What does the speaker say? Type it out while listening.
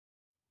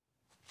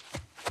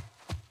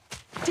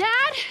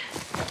Dad?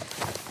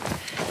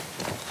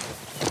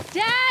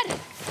 Dad?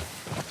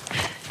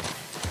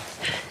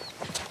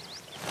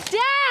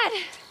 Dad!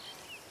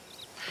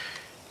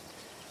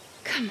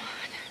 Come on.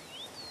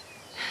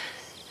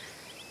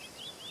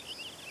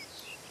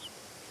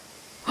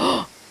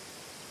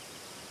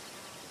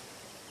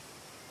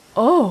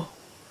 Oh.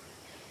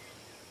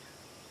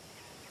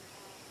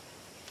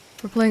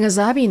 We're playing as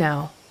Abby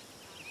now.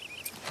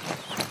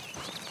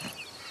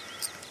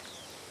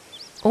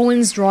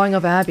 Owen's drawing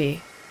of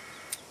Abby.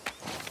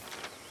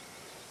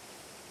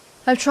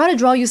 I've tried to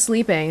draw you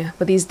sleeping,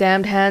 but these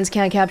damned hands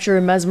can't capture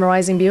your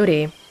mesmerizing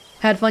beauty.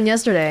 Had fun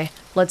yesterday.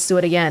 Let's do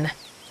it again.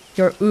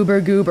 Your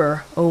uber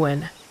goober,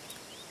 Owen.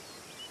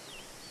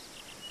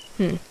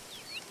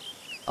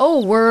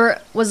 Oh,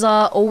 was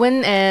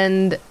Owen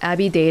and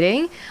Abby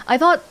dating? I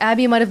thought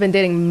Abby might have been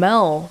dating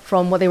Mel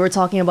from what they were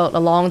talking about a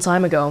long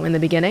time ago in the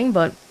beginning,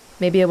 but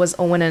maybe it was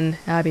Owen and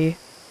Abby.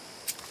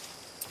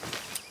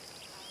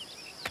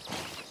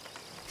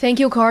 Thank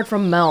you card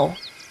from Mel.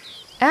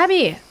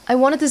 Abby, I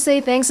wanted to say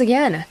thanks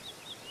again.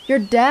 Your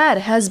dad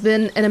has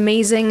been an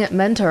amazing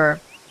mentor.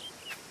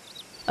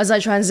 As I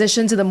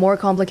transition to the more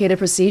complicated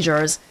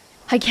procedures,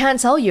 I can't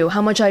tell you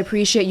how much I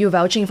appreciate you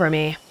vouching for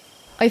me.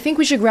 I think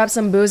we should grab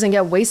some booze and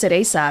get wasted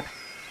ASAP.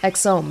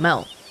 XO,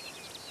 Mel.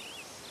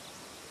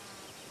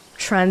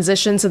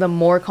 Transition to the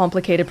more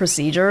complicated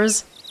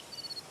procedures?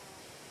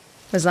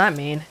 What does that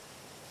mean?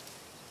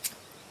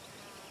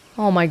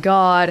 Oh my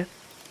god.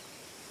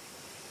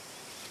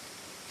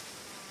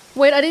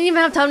 Wait, I didn't even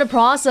have time to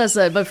process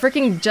it, but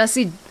freaking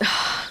Jesse...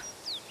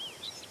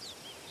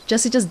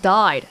 Jesse just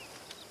died.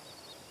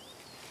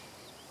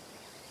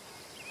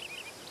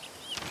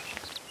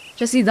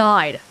 Jesse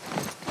died.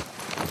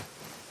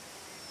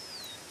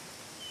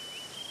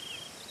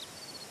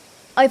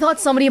 I thought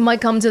somebody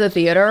might come to the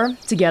theater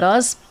to get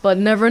us, but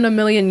never in a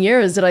million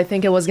years did I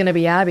think it was gonna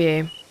be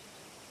Abby.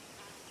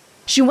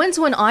 She went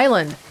to an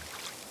island.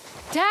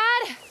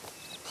 Dad?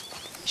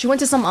 She went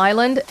to some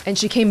island and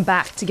she came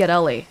back to get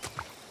Ellie.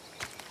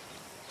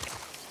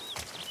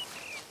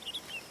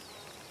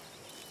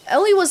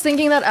 Ellie was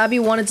thinking that Abby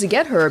wanted to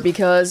get her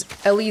because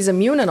Ellie's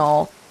immune and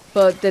all,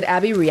 but did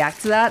Abby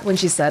react to that when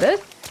she said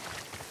it?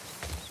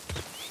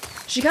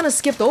 She kind of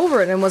skipped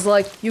over it and was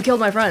like, "You killed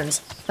my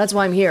friends. That's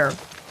why I'm here."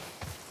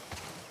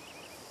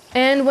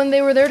 And when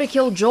they were there to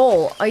kill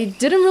Joel, I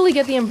didn't really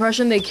get the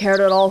impression they cared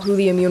at all who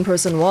the immune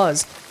person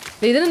was.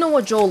 They didn't know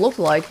what Joel looked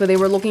like, but they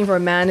were looking for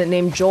a man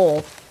named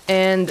Joel,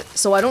 and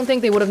so I don't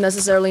think they would have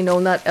necessarily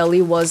known that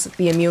Ellie was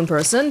the immune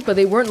person, but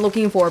they weren't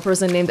looking for a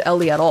person named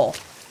Ellie at all.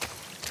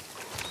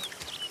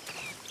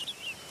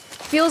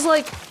 Feels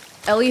like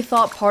Ellie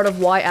thought part of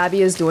why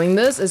Abby is doing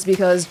this is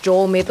because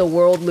Joel made the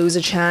world lose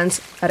a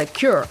chance at a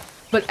cure,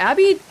 but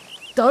Abby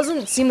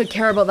doesn't seem to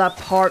care about that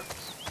part,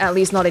 at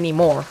least not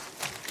anymore.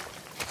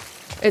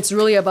 It's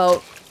really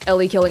about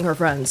Ellie killing her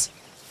friends.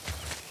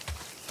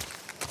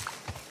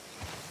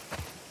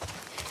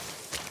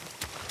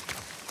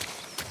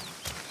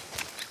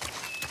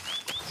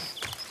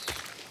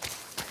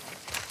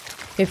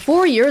 Okay,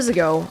 4 years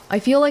ago, I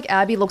feel like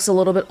Abby looks a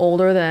little bit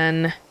older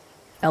than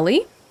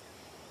Ellie?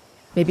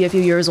 Maybe a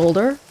few years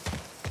older?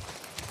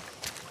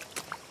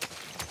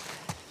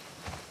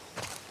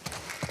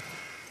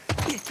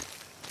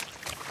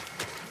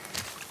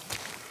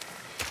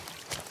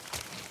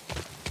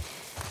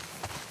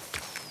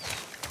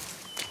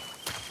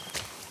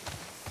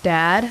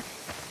 Dad?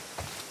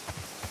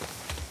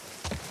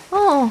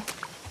 Oh.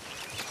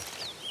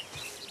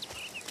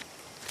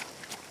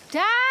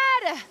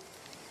 Dad!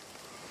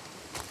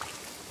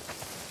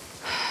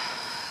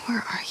 Where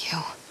are you?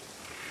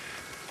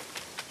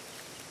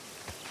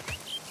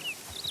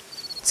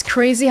 It's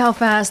crazy how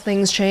fast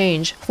things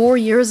change. 4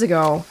 years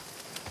ago.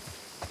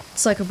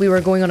 It's like if we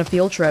were going on a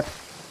field trip.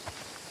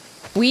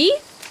 We?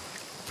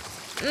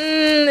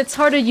 It's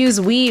hard to use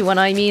we when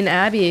I mean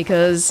Abby,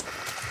 because...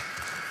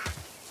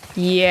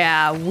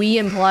 yeah, we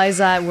implies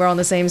that we're on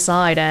the same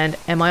side, and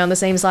am I on the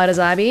same side as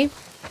Abby?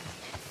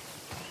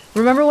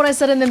 Remember what I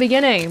said in the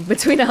beginning?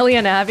 Between Ellie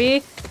and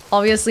Abby?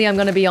 Obviously I'm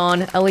gonna be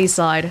on Ellie's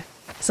side.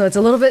 So it's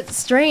a little bit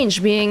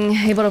strange being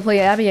able to play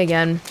Abby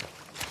again.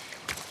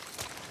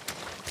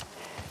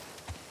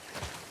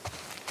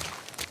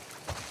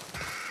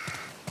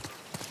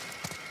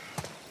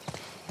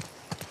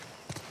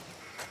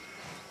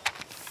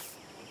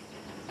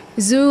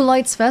 Zoo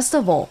Lights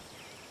Festival.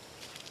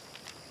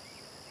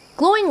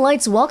 Glowing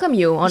lights welcome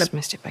you on Just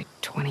missed it by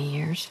 20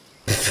 years.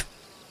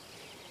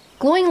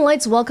 Glowing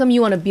lights welcome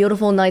you on a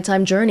beautiful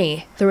nighttime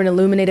journey through an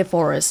illuminated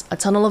forest, a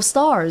tunnel of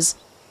stars,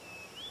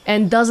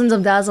 and dozens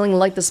of dazzling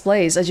light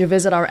displays as you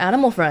visit our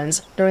animal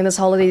friends during this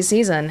holiday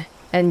season.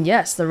 And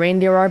yes, the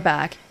reindeer are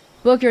back.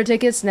 Book your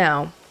tickets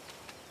now.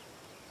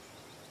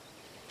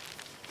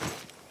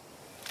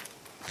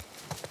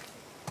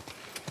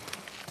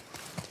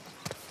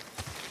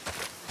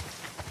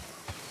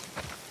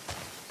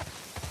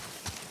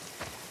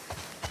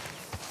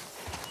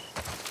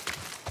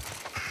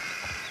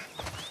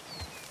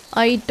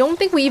 I don't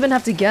think we even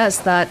have to guess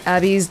that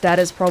Abby's dad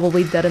is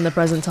probably dead in the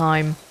present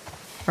time,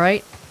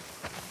 right?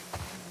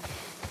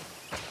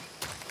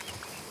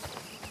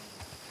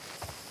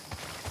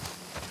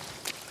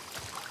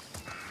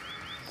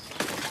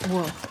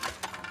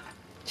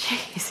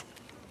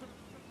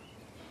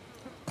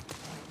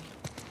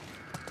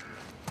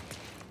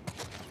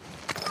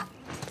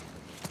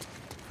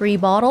 Free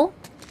bottle?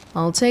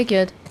 I'll take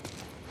it.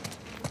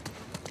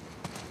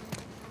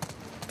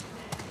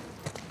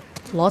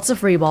 Lots of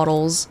free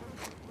bottles.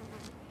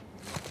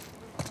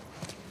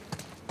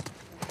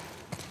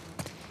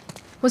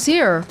 What's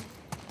here?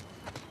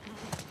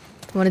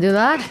 You wanna do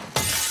that?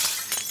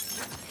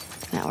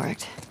 That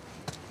worked.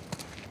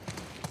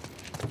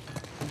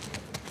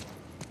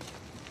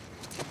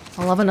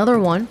 I'll have another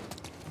one.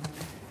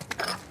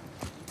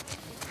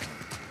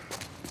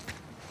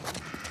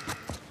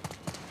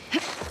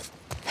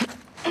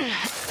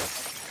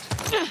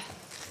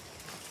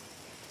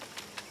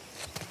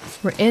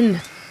 We're in.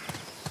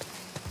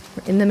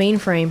 We're in the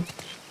mainframe.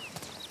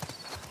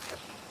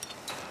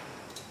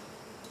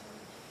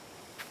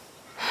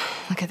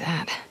 Look at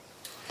that.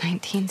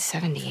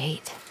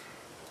 1978.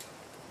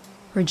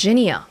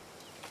 Virginia.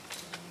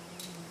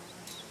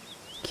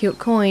 Cute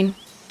coin.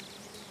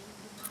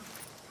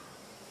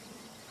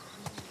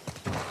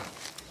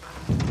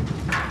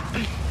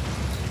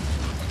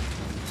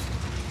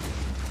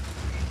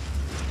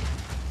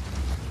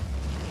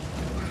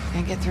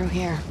 Can't get through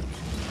here.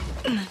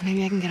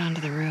 Maybe I can get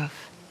onto the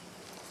roof.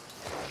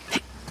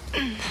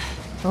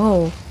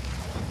 Oh.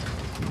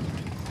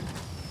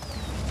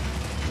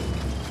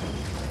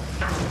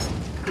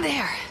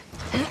 There.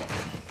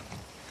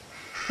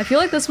 I feel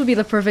like this would be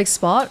the perfect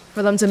spot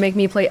for them to make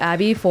me play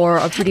Abby for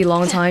a pretty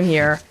long time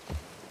here.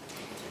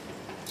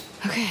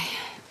 Okay.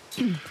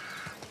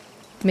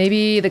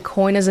 Maybe the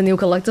coin is a new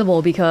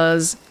collectible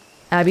because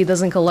Abby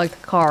doesn't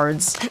collect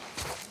cards.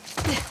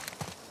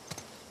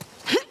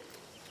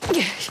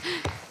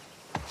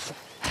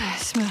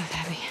 Smooth,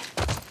 Abby.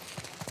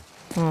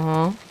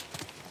 Uh-huh.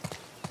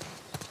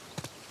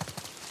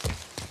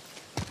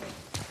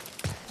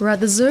 We're at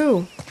the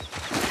zoo.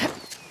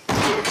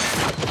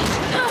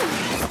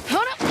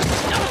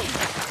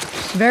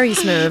 Very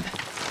smooth.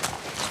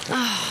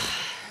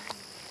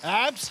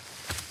 Abs?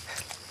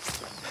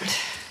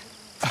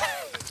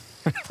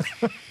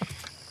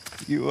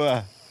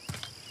 You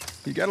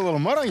got a little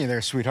mud on you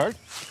there, sweetheart.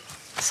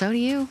 So do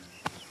you.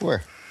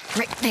 Where?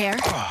 Right there.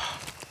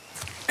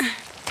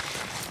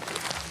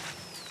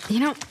 You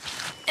know,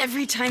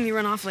 every time you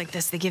run off like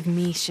this, they give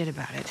me shit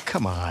about it.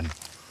 Come on.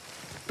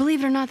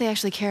 Believe it or not, they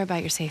actually care about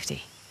your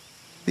safety.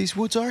 These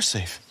woods are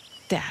safe.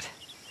 Dad.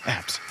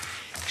 Abs,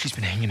 she's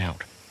been hanging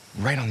out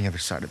right on the other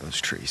side of those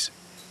trees.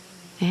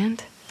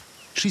 And?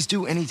 She's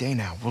due any day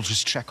now. We'll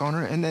just check on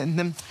her and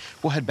then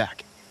we'll head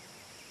back.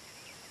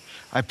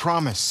 I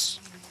promise.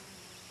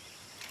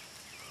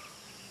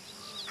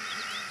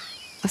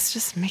 Let's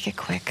just make it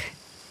quick.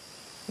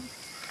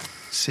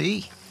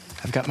 See?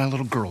 I've got my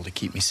little girl to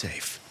keep me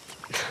safe.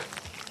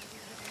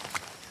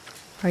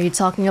 Are you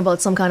talking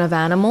about some kind of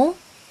animal?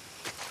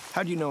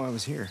 How'd you know I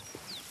was here?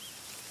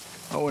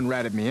 Owen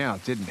ratted me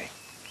out, didn't he?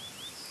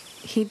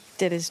 He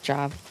did his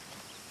job.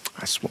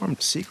 I swore him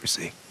to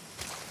secrecy.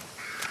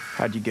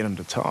 How'd you get him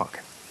to talk?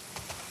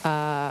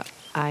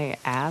 I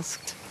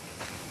asked.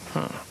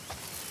 Huh.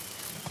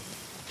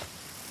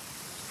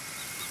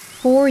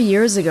 4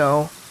 years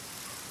ago.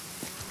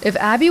 If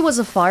Abby was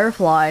a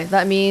firefly,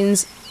 that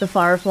means the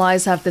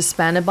fireflies have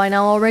disbanded by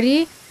now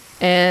already,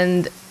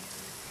 and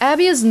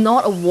Abby is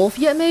not a wolf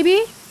yet,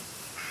 maybe?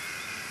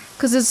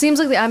 Because it seems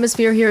like the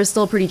atmosphere here is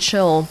still pretty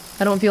chill.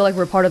 I don't feel like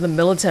we're part of the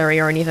military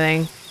or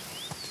anything.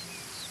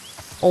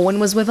 Owen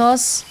was with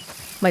us.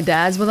 My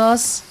dad's with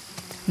us.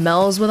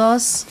 Mel's with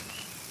us.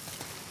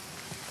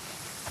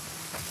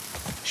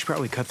 She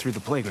probably cut through the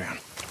playground.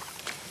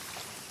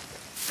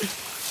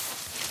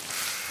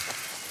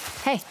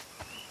 Hey,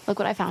 look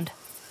what I found.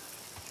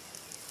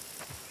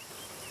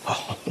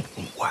 Oh,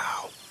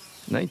 wow.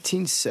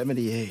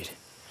 1978.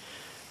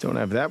 Don't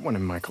have that one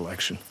in my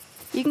collection.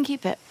 You can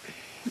keep it.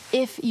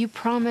 If you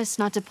promise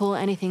not to pull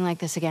anything like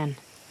this again.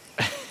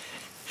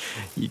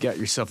 You got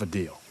yourself a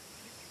deal.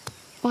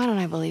 Why don't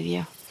I believe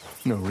you?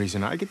 No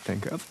reason I could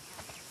think of.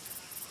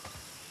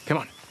 Come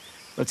on,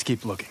 let's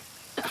keep looking.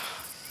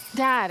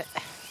 Dad.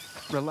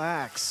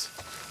 Relax.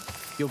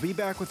 You'll be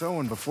back with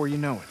Owen before you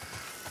know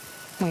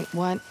it. Wait,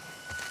 what?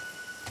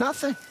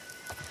 Nothing.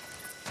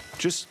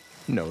 Just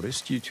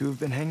noticed you two have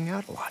been hanging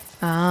out a lot.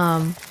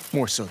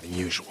 More so than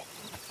usual.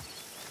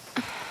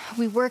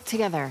 We work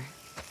together.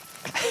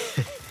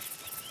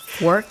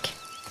 Work?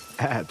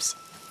 Abs.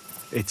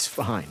 It's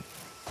fine.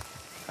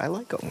 I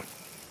like Owen.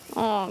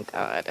 Oh,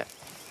 God.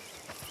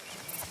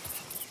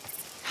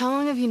 How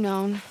long have you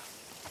known?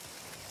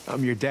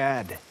 I'm your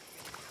dad.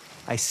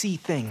 I see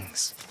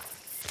things.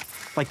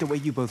 Like the way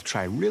you both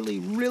try really,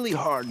 really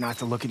hard not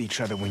to look at each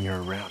other when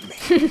you're around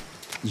me.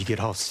 You get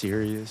all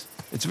serious.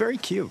 It's very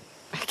cute.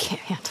 I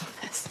can't handle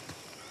this.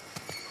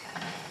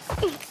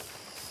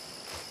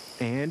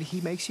 And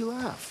he makes you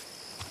laugh.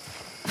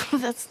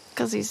 That's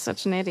because he's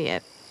such an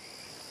idiot.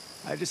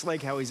 I just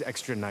like how he's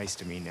extra nice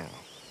to me now.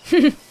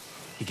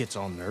 He gets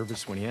all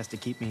nervous when he has to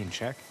keep me in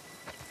check.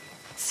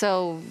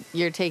 So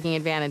you're taking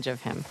advantage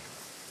of him?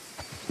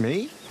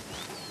 Me?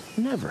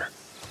 Never.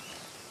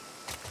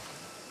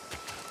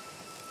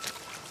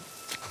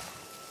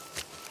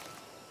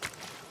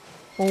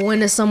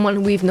 Owen is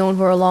someone we've known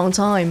for a long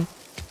time.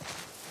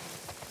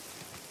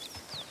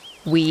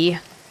 We.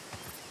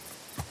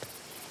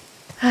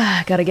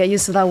 Gotta get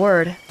used to that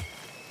word.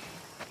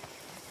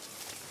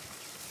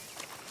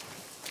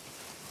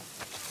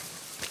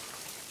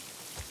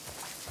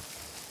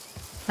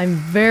 I'm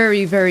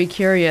very, very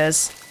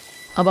curious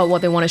about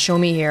what they want to show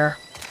me here.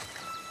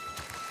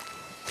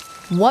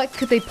 What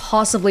could they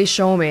possibly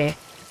show me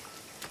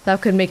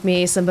that could make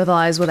me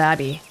sympathize with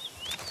Abby?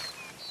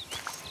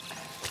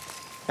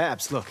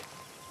 Abs, look.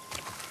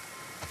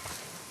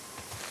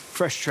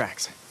 Fresh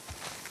tracks.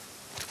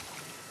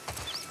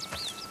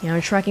 You know,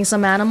 tracking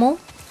some animal?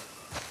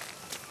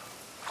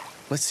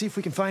 Let's see if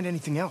we can find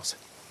anything else.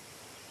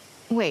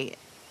 Wait,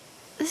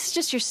 this is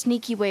just your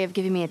sneaky way of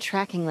giving me a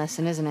tracking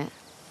lesson, isn't it?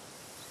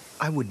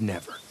 I would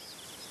never.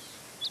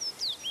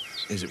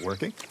 Is it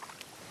working?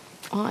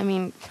 Well, I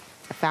mean,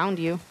 I found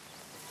you.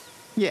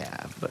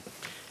 Yeah, but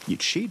you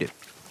cheated.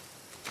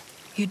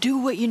 You do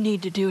what you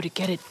need to do to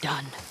get it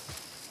done.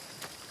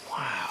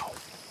 Wow.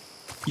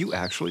 You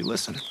actually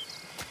listen.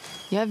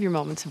 You have your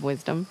moments of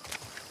wisdom.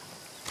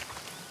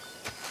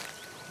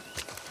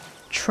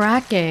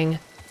 Tracking.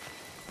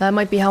 That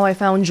might be how I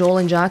found Joel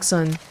and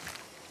Jackson.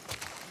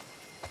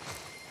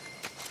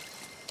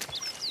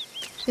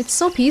 It's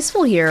so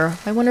peaceful here.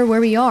 I wonder where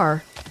we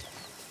are.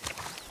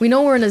 We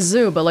know we're in a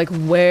zoo, but like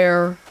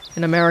where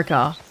in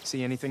America?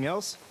 See anything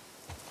else?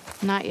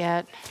 Not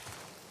yet.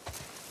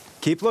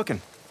 Keep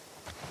looking.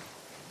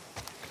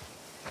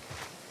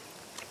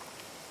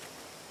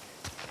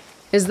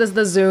 Is this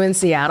the zoo in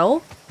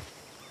Seattle?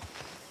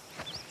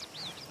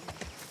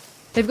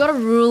 They've got a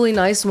really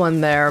nice one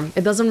there.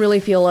 It doesn't really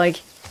feel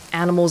like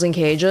animals in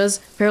cages.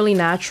 Fairly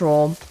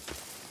natural.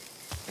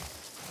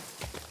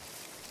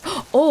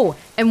 Oh,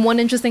 and one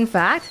interesting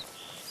fact.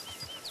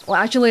 Well,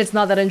 actually, it's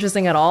not that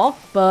interesting at all,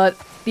 but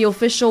the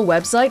official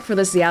website for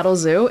the Seattle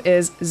Zoo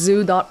is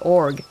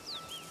zoo.org.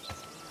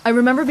 I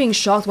remember being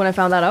shocked when I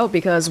found that out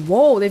because,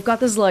 whoa, they've got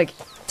this, like,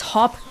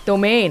 top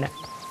domain.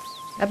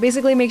 That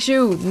basically makes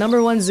you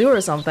 #1 zoo or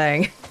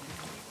something.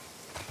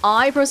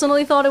 I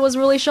personally thought it was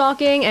really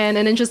shocking and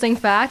an interesting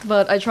fact,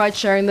 but I tried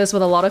sharing this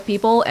with a lot of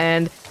people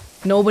and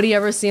nobody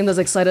ever seemed as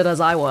excited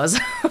as I was.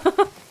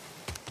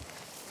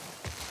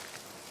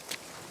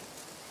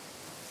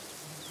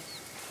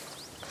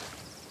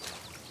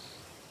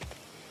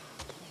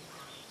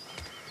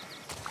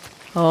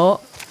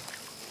 Oh.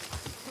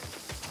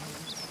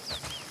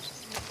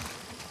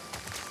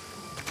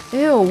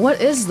 Ew, what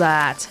is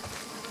that?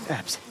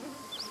 Abs.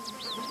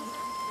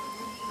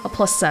 A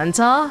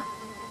placenta?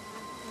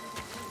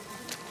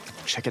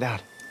 Check it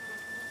out.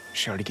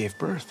 She already gave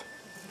birth.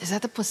 Is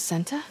that the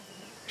placenta?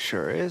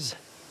 Sure is.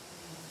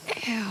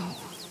 Ew.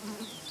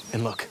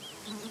 And look.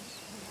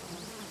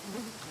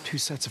 2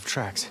 sets of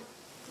tracks.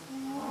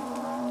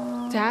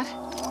 Dad?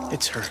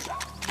 It's her.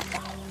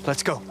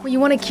 Let's go. Well, you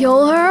want to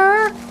kill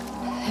her?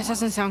 That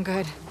doesn't sound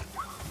good.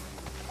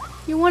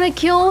 You want to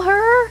kill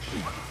her?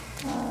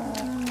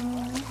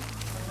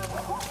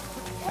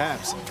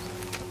 Abs.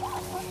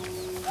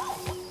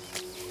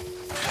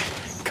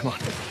 Come on.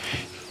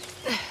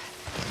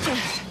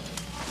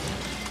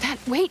 Dad,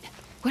 wait.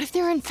 What if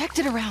they're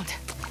infected around?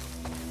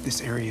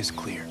 This area is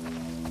clear.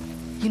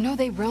 You know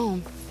they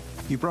roam.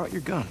 You brought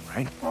your gun,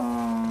 right?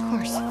 Of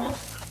course. And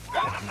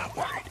I'm not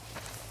worried.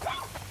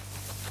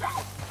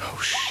 Oh,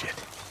 shit.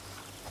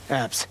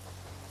 Abs.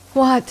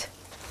 What?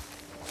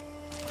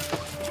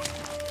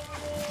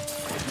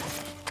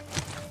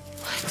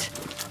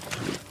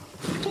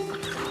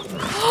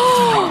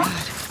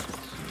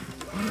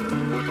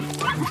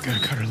 We've got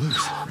to cut her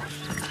loose.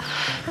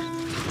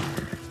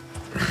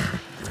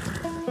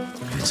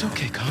 It's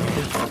okay, calm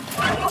down.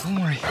 Don't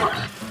worry.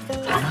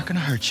 I'm not gonna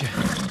hurt you.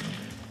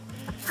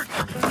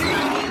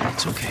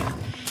 It's okay.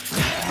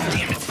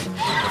 Damn it.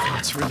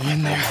 It's really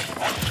in there.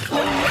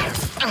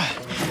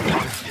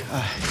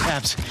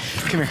 Abs,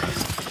 come here.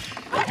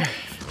 Here.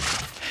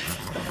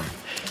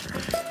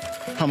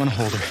 I'm gonna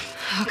hold her.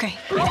 Okay.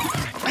 Calm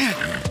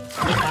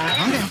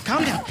down,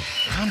 calm down.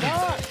 Calm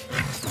down.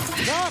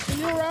 Doc, are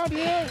you around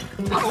here?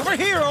 Over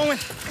here, Owen.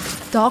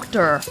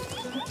 Doctor.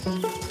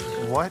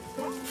 What?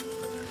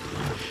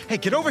 Hey,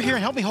 get over here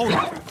and help me hold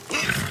her.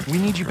 We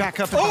need you back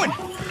up. Owen!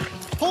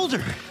 Hold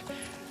her.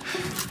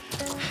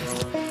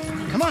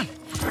 Come on.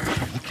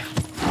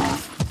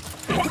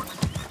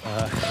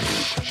 All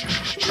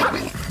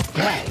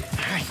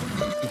right.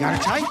 You got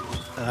her tight?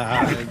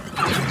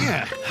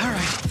 Yeah. All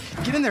right.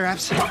 Get in there,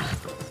 Abs.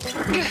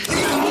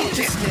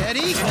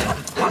 Steady.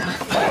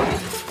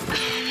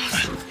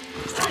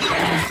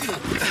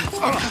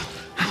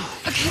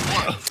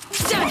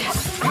 Dad!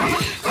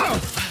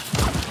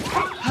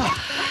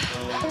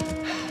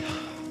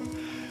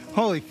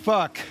 Holy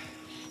fuck.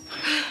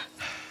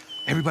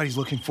 Everybody's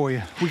looking for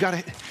you. We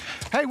gotta...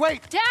 Hey,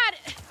 wait! Dad!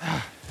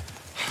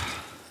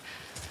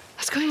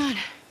 What's going on?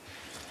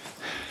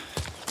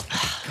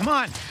 Come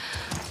on.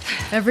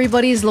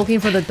 Everybody's looking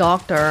for the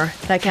doctor.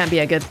 That can't be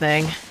a good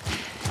thing.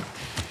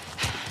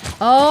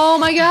 Oh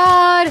my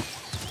god!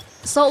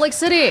 Salt Lake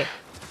City!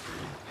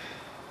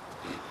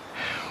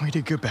 We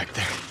did good back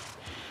there.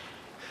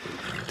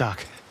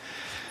 Doc,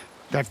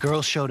 That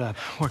girl showed up.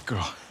 What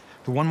girl?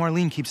 The one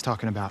Marlene keeps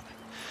talking about.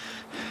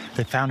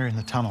 They found her in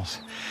the tunnels.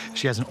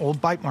 She has an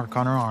old bite mark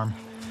on her arm.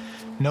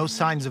 No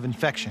signs of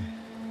infection.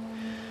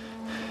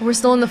 We're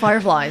still in the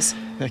Fireflies.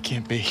 That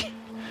can't be.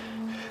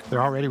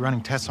 They're already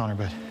running tests on her,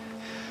 but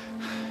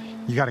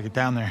you gotta get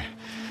down there.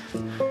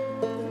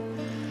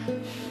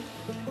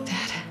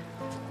 Dad.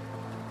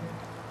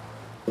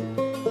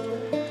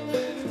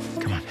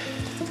 Come on.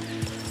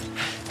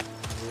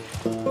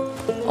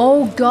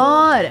 Oh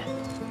God!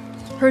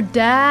 Her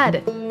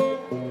dad!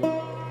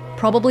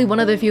 Probably one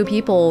of the few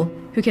people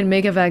who can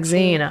make a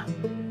vaccine.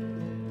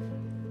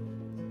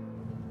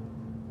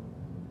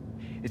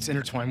 It's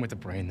intertwined with the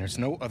brain. There's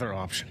no other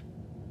option.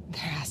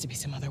 There has to be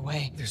some other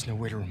way. There's no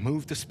way to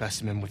remove the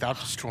specimen without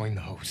destroying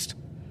the host.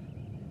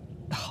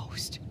 The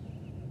host?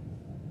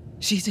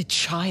 She's a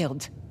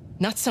child,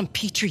 not some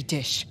petri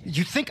dish.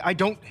 You think I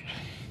don't...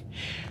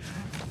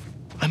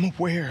 I'm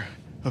aware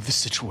of the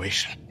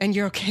situation. And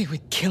you're okay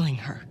with killing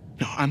her?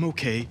 No, I'm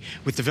okay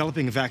with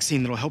developing a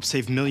vaccine that'll help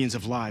save millions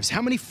of lives.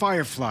 How many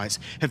Fireflies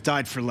have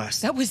died for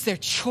less? That was their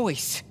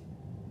choice.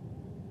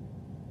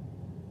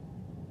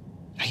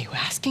 Are you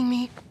asking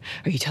me?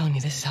 Or are you telling me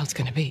this is how it's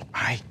gonna be?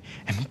 I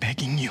am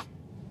begging you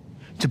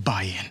to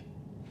buy in.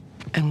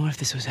 And what if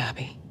this was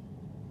Abby?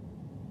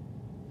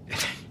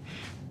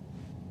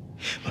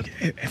 Look,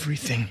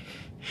 everything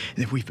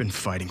that we've been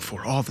fighting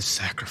for, all the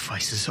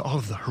sacrifices, all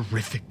of the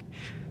horrific...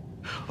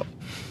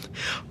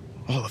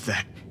 all of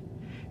that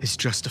is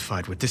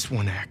justified with this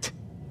one act.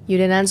 You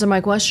didn't answer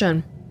my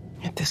question.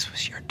 If this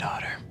was your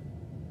daughter,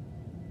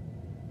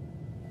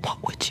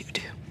 what would you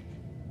do?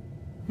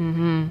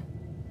 Mm-hmm.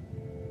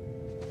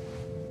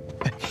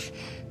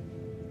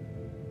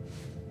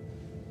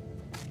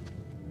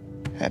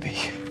 Abby.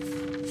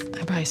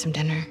 I'll buy you some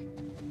dinner.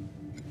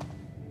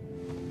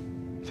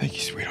 Thank you,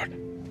 sweetheart.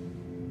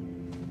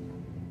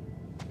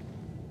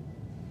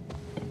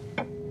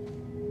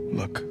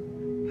 Look,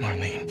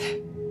 Marlene.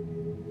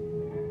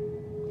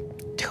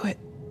 Do it.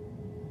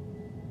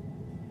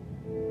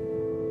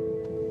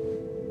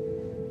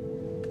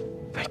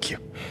 Thank you.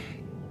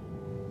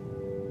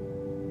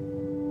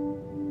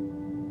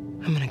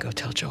 I'm gonna go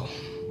tell Joel.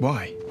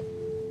 Why?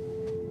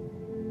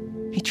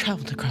 He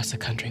traveled across the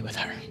country with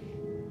her.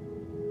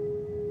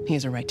 He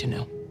has a right to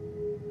know.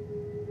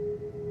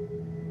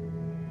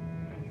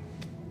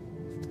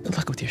 Good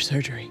luck with your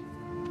surgery.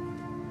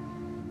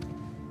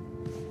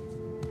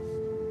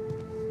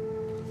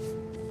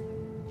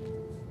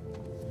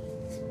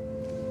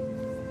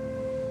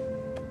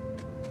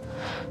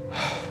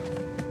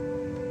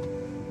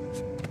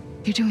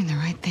 You're doing the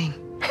right thing.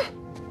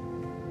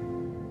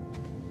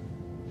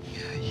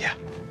 Yeah.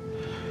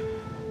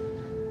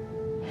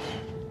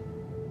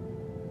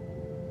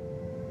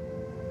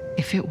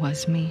 If it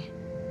was me,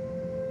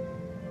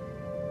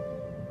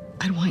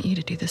 I'd want you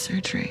to do the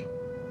surgery.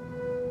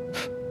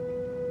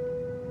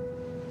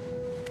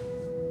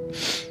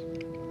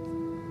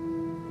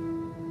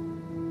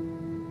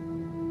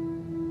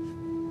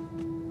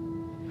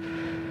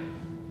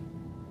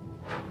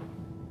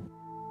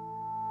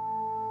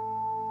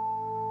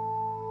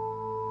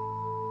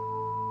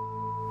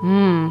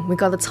 We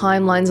got the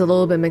timelines a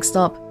little bit mixed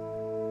up.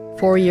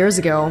 4 years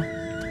ago.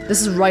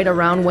 This is right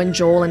around when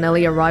Joel and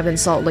Ellie arrived in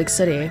Salt Lake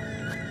City.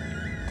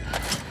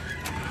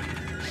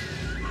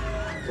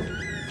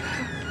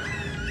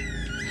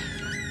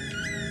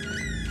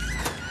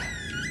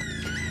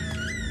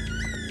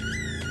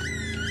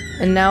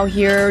 And now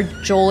here,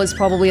 Joel is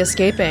probably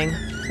escaping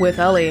with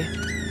Ellie.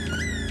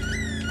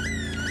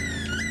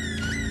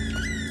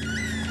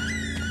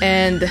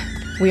 And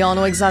we all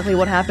know exactly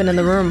what happened in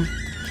the room.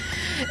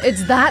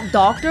 It's that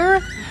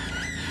doctor,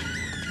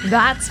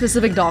 that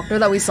specific doctor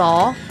that we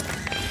saw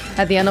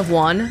at the end of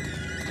 1.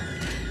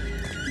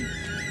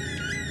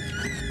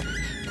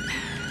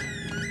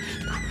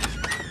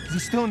 Is he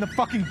still in the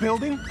fucking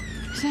building?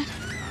 Is it?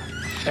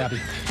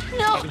 Abby.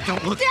 No! Abby,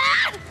 don't look.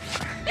 Dad!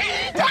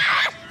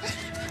 Dad!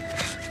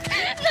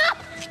 No!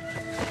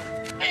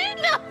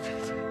 No!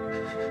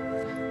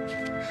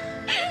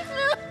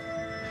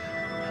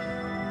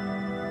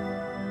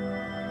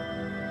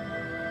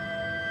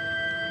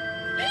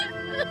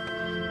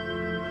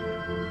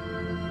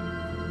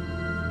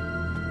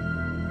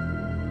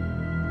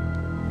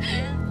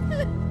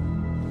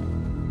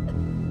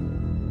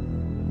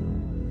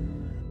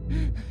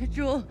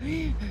 Joel,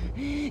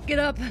 get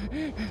up.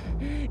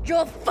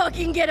 Joel,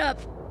 fucking get up.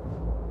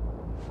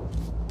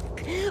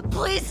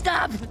 Please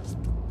stop.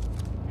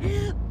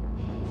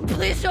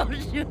 Please don't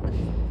shoot.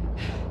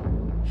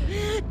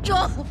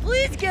 Joel,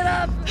 please get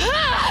up.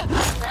 No!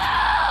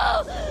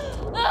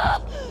 No!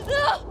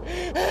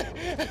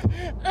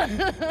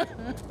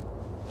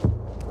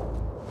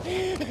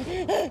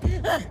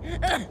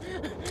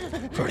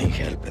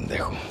 Floringel,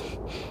 pendejo.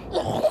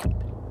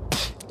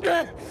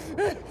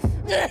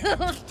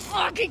 I'll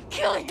fucking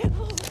kill you.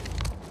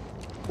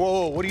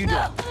 Whoa, what are you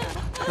doing?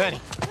 Manny.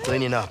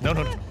 Cleaning up. No.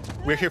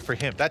 We're here for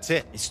him. That's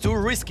it. It's too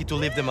risky to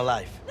leave them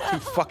alive. Too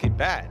fucking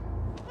bad.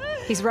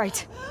 He's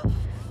right.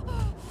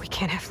 We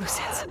can't have loose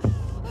ends.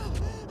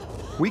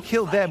 We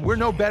killed them. We're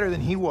no better than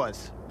he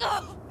was.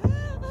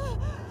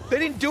 They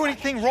didn't do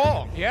anything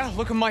wrong. Yeah,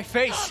 look at my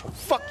face.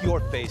 Fuck your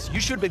face. You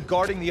should have been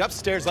guarding the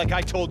upstairs like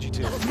I told you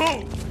to.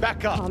 Move!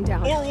 Back up. Calm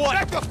down. Or what?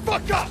 Back the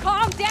fuck up!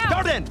 Calm down!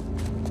 Darden!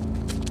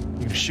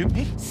 You gonna shoot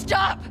me?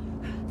 Stop!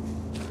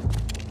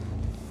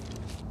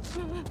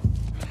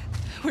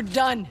 We're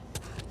done.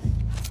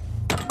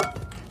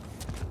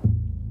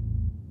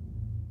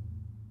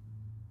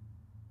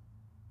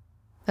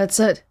 That's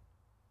it.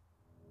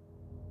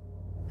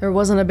 There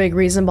wasn't a big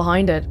reason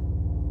behind it.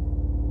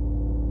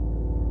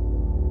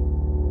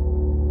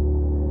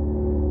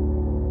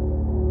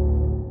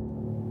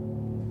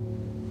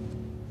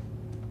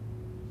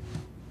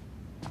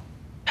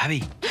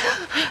 Abby.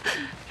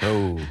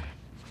 Oh.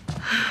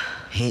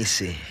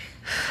 Easy.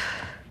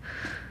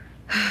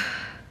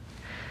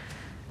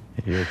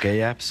 You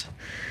okay, Abs?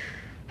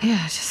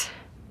 Yeah, just...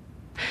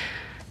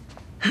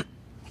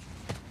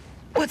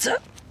 What's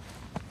up?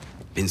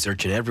 Been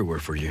searching everywhere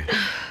for you.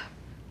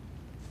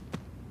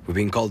 We've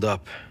been called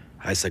up.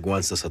 Isaac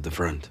wants us at the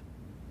front.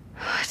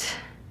 What?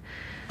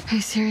 Are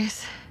you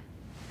serious?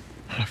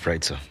 I'm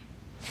afraid so.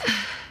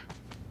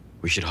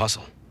 We should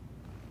hustle.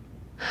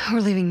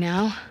 We're leaving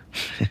now?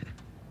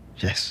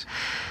 Yes.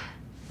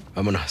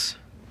 Vámonos.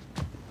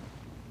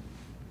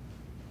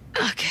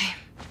 Okay.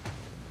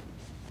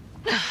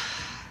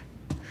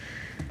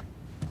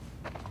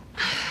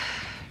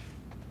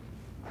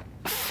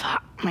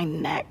 Fuck, my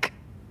neck.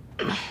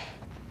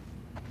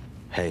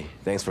 Hey,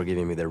 thanks for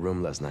giving me the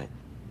room last night.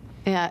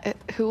 Yeah,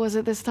 who was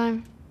it this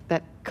time?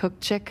 That cook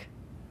chick?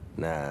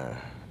 Nah,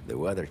 the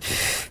weather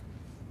chick.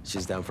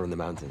 She's down from the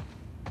mountain.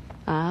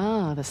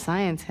 Oh, the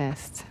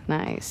scientist.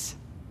 Nice.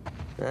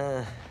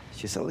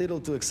 She's a little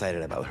too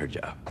excited about her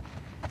job.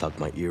 Talked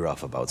my ear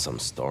off about some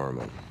storm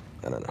and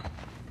I don't know.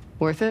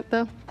 Worth it,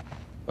 though?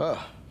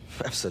 Oh,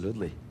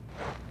 absolutely.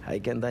 I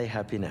can die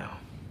happy now.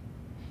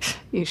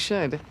 You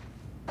should.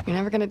 You're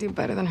never gonna do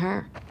better than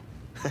her.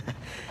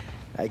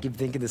 I keep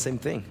thinking the same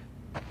thing.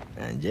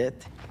 And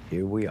yet,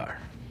 here we are.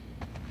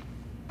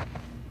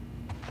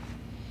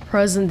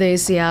 Present day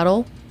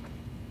Seattle.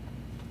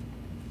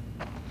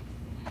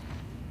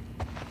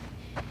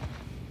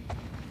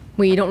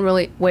 We don't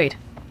really... Wait.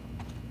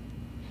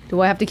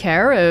 Do I have to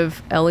care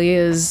if Ellie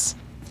is...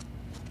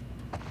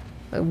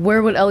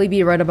 Where would Ellie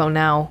be right about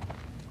now?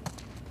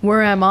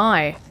 Where am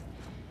I?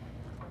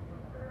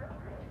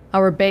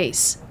 Our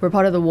base. We're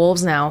part of the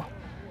Wolves now.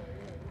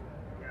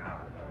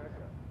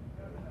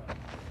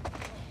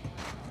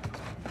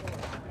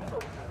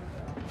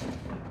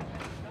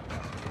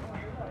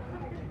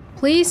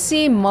 Please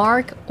see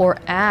Mark or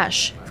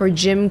Ash for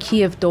gym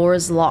key if door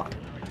is locked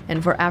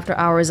and for after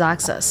hours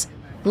access.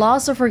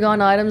 Lost or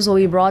forgotten items will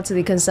be brought to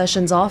the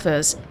concessions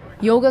office.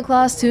 Yoga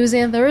class Tuesday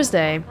and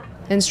Thursday.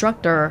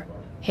 Instructor,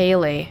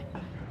 Haley.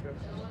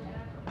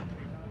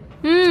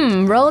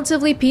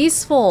 Relatively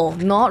peaceful.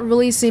 Not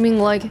really seeming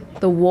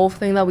like the wolf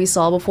thing that we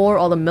saw before,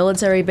 all the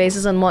military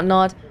bases and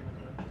whatnot.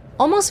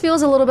 Almost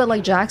feels a little bit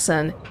like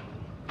Jackson.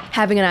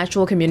 Having an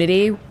actual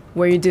community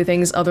where you do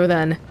things other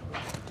than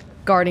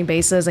guarding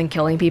bases and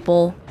killing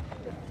people.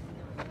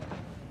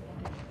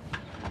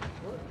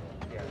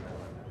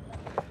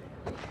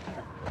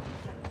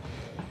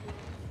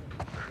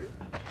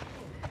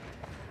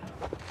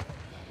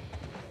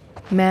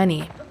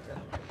 Manny.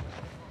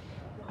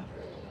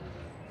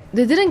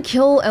 They didn't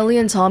kill Ellie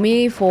and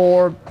Tommy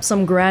for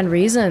some grand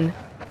reason.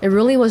 It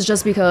really was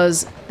just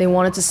because they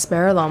wanted to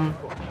spare them.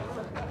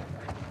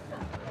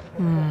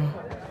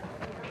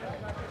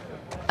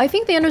 I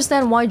think they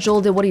understand why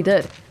Joel did what he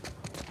did.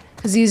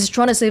 Because he's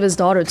trying to save his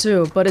daughter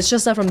too, but it's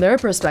just that from their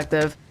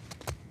perspective.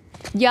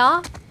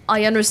 Yeah,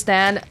 I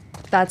understand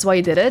that's why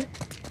you did it,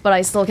 but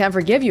I still can't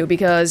forgive you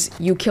because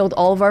you killed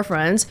all of our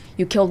friends,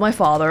 you killed my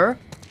father.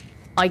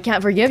 I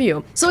can't forgive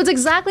you. So it's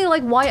exactly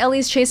like why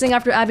Ellie's chasing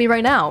after Abby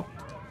right now.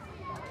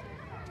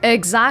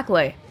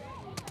 Exactly.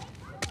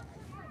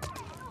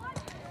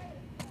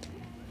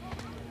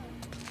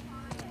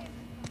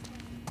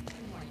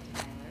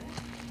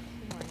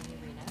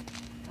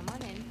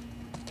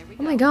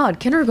 Oh my god,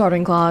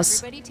 kindergarten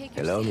class.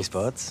 Hello, Miss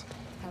Potts.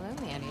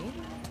 Hello, Manny.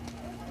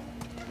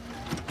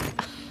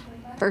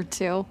 Her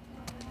too.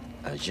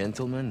 A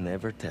gentleman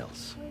never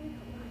tells.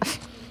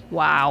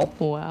 Wow.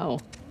 Wow.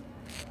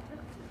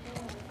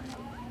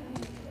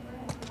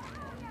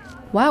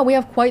 Wow, we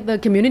have quite the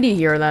community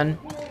here then.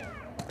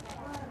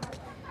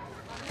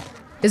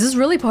 Is this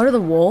really part of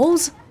the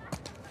Wolves?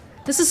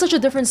 This is such a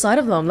different side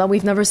of them that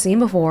we've never seen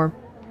before.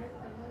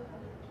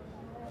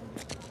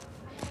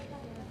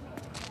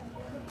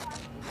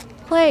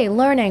 Play,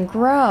 learn, and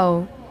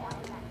grow.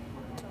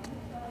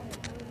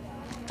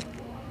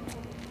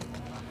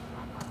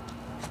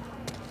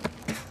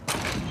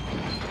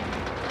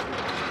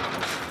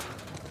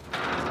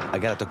 I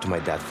gotta talk to my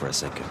dad for a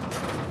second.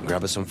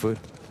 Grab us some food.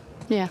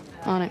 Yeah,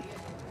 on it.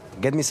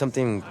 Get me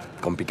something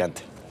con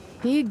picante.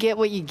 You get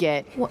what you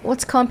get.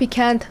 What's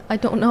compicant? I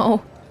don't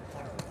know.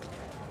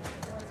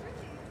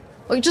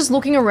 Like, just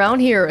looking around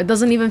here, it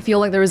doesn't even feel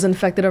like there is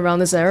infected around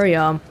this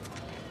area.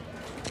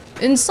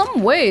 In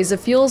some ways, it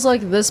feels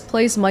like this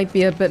place might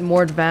be a bit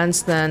more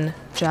advanced than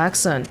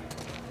Jackson.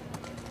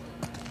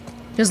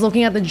 Just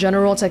looking at the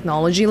general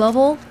technology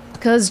level,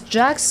 because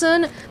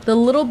Jackson, the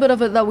little bit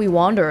of it that we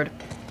wandered,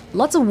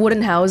 lots of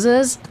wooden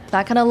houses,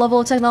 that kind of level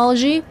of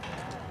technology.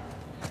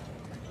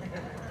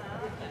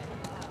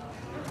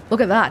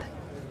 Look at that.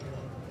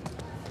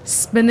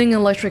 Spinning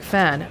electric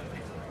fan.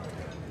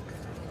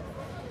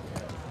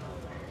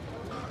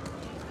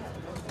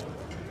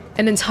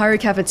 An entire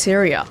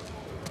cafeteria.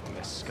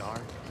 The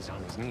Scar is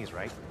on his knees,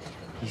 right?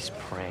 He's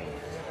praying.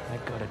 I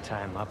gotta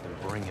tie him up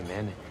and bring him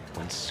in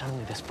when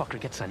suddenly this fucker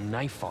gets a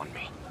knife on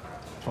me.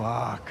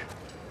 Fuck.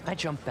 I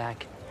jump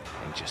back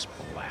and just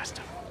blast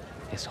him.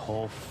 His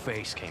whole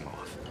face came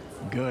off.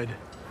 Good.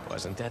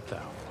 Wasn't dead though.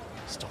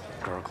 Still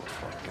gurgled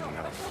for like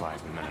another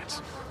 5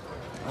 minutes.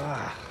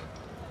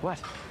 What?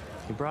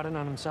 He brought it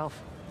on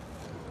himself.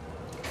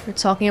 We're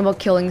talking about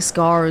killing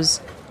Scars.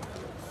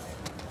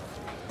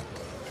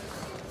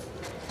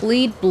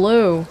 Bleed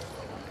blue.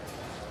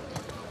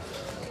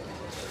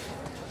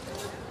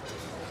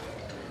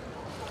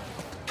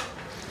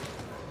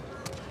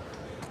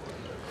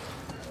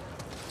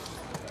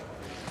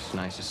 It's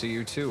nice to see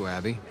you too,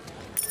 Abby.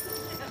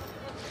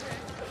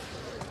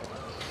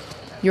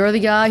 You're the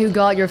guy who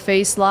got your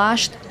face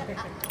slashed?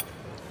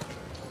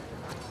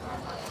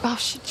 Oh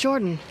shit,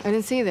 Jordan. I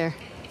didn't see you there.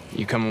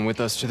 You coming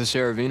with us to the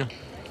Saravina?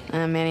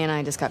 Manny and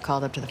I just got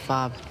called up to the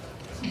FOB.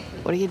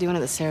 What are you doing at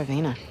the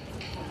Saravina?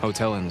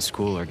 Hotel and the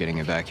school are getting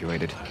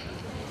evacuated.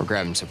 We're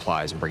grabbing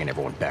supplies and bringing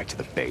everyone back to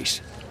the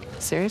base.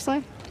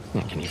 Seriously?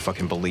 Yeah, can you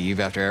fucking believe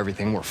after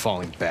everything we're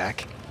falling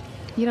back?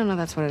 You don't know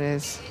that's what it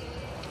is.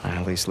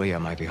 At least Leah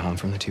might be home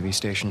from the TV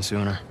station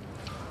sooner.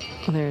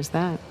 Well, there's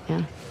that,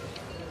 yeah.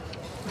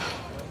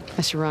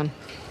 I should run.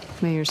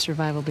 May your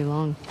survival be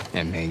long.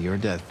 And may your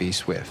death be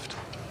swift.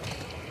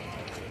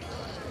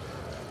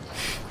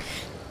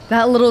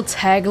 That little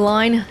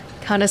tagline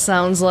kind of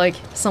sounds like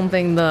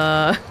something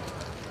the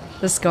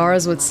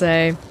Scars would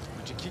say.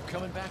 But you keep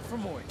coming back for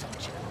more,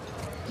 don't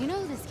you? You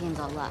know this game's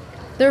all luck.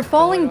 They're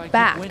falling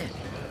back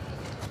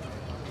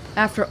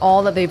after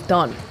all that they've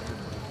done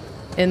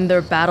in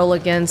their battle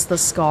against the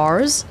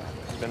Scars.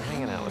 I've been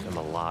hanging out with him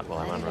a lot while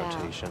I'm on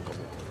rotation.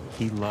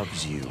 He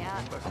loves you.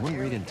 I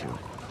wouldn't read into him.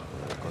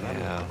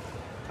 Yeah.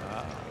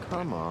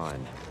 Come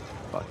on.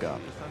 Fuck up.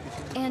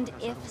 And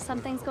if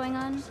something's going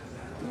on,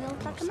 we'll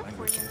fuck them up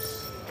for you.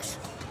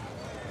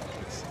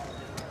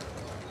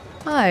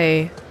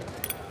 Hi.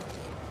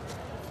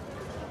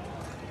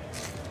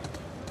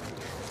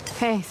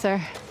 Hey,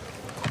 sir.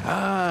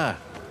 Ah,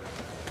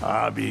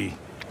 Abby.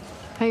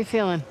 How you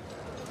feeling?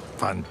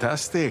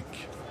 Fantastic.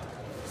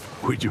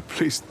 Would you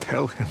please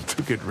tell him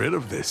to get rid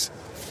of this?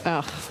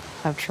 Oh,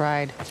 I've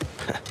tried.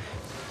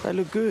 I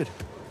look good.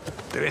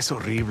 Te ves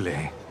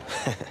horrible.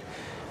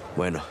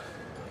 Bueno,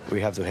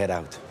 we have to head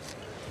out.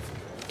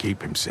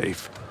 Keep him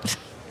safe.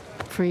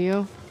 For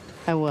you,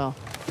 I will.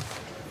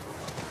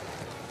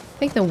 I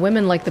think the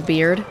women like the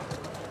beard.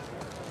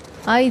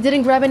 I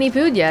didn't grab any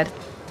food yet.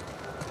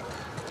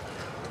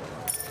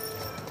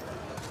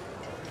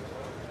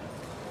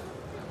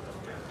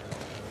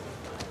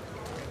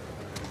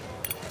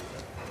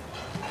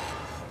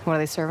 What are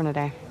they serving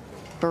today?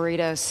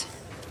 Burritos.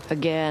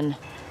 Again.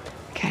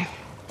 Okay.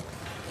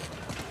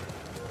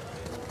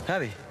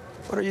 Abby,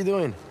 what are you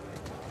doing?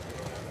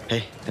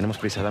 Hey, tenemos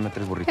prisa, dame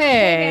 3 burritos.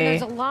 Hey.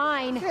 There's a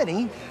line.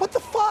 Kenny, what the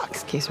fuck?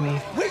 Excuse me.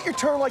 Wait your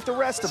turn like the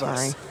rest of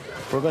us.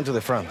 We're going to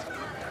the front.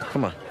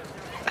 Come on.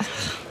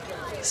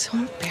 So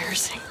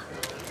embarrassing.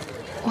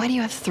 Why do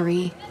you have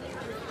 3?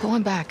 Go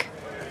on back.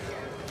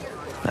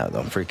 Now,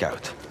 don't freak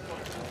out.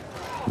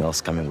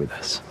 Mel's coming with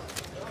us.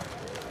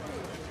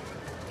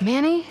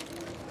 Manny?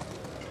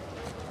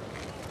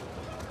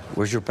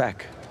 Where's your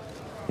pack?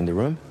 In the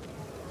room?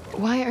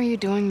 Why are you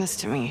doing this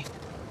to me?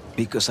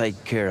 Because I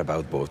care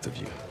about both of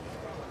you.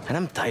 And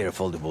I'm tired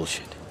of all the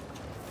bullshit.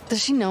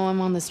 Does she know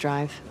I'm on this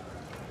drive?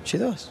 She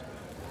does.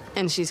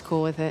 And she's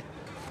cool with it?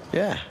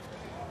 Yeah.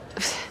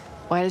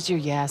 Why does your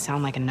yeah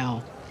sound like a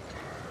no?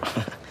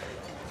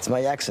 It's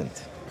my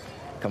accent.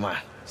 Come on,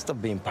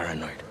 stop being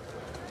paranoid.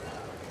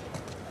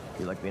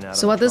 You like being out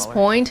So at this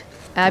point,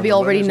 Abby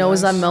already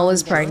knows that Mel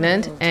is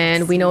pregnant,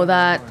 and we know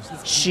that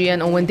she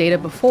and Owen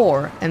dated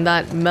before, and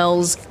that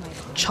Mel's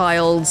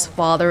child's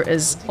father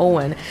is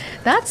Owen.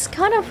 That's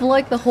kind of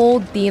like the whole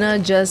Dina,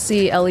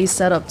 Jesse, Ellie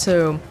setup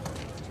too.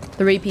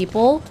 3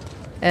 people,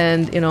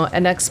 and you know,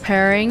 an ex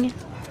pairing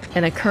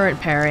and a current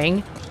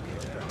pairing,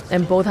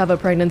 and both have a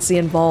pregnancy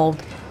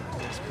involved.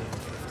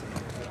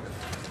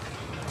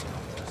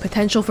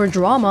 Potential for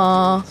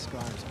drama.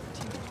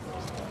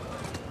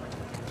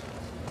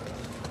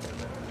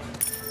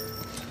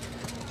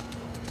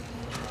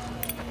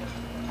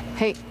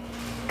 Hey,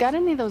 got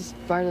any of those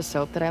bars of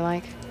soap that I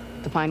like?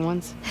 The pine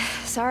ones?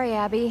 Sorry,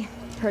 Abby.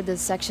 Heard the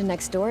section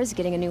next door is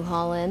getting a new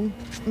haul in.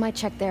 Might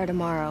check there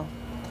tomorrow.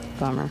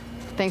 Bummer.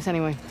 Thanks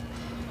anyway.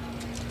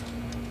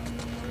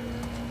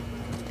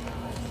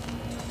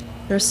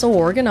 They're so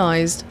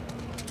organized.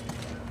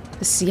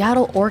 The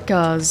Seattle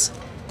Orcas.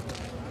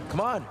 Come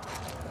on.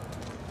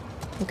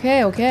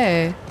 Okay,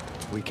 okay.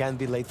 We can't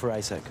be late for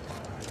Isaac.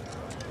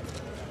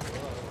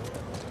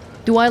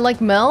 Do I like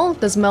Mel?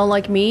 Does Mel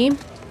like me?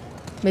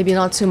 Maybe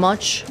not too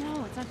much.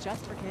 No, it's not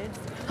just for kids.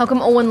 How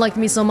come Owen liked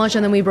me so much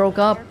and then we broke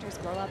up? Characters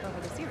grow up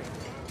over the series.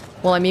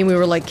 Well, I mean, we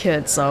were like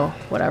kids, so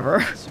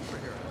whatever.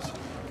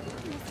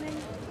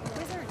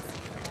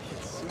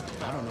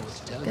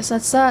 Guess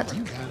that's that.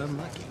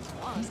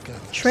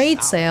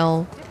 Trade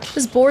sale.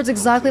 This board's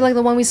exactly like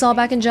the one we saw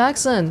back in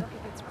Jackson.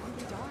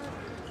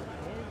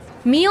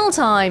 Meal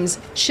times.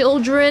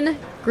 Children.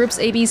 Groups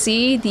A, B,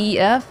 C, D, E,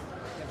 F.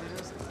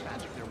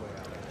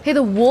 Hey,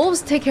 the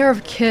wolves take care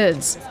of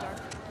kids.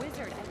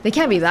 They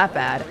can't be that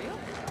bad.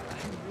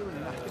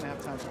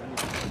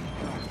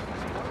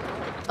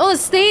 Oh, the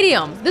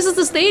stadium! This is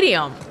the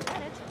stadium!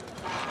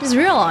 Just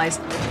realized.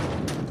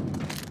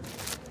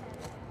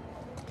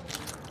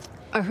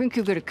 I think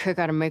you get a kick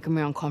out of making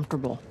me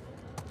uncomfortable.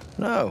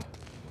 No.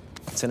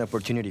 It's an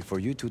opportunity for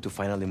you two to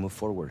finally move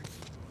forward.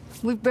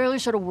 We've barely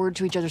said a word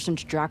to each other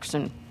since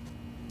Jackson.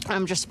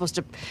 I'm just supposed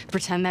to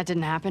pretend that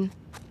didn't happen?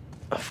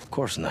 Of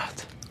course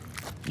not.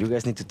 You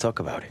guys need to talk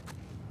about it.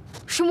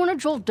 She wanted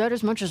Joel dead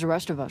as much as the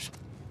rest of us.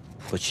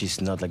 But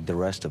she's not like the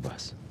rest of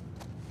us.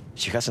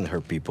 She hasn't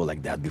hurt people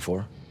like that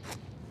before.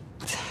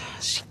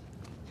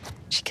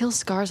 She kills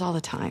scars all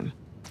the time.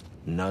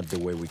 Not the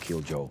way we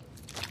kill Joel.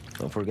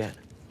 Don't forget,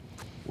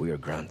 we are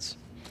grunts.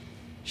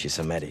 She's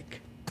a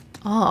medic.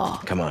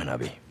 Oh. Come on,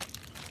 Abby.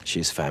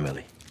 She's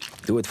family.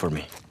 Do it for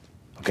me,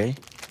 okay?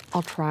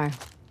 I'll try.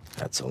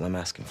 That's all I'm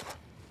asking for.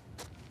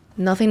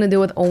 Nothing to do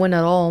with Owen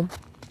at all.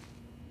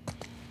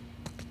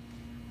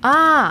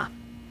 Ah!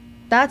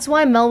 That's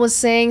why Mel was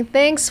saying,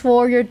 thanks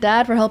for your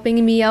dad for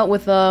helping me out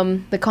with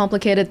the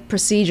complicated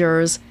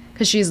procedures,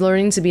 because she's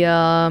learning to be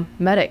a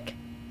medic.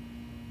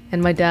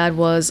 And my dad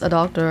was a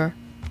doctor.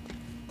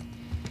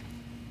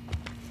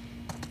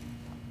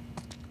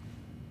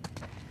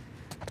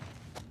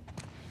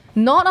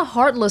 Not a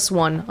heartless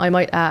one, I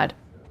might add.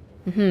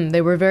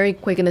 They were very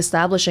quick in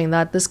establishing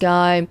that this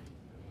guy,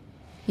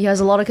 he has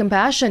a lot of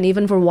compassion,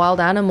 even for wild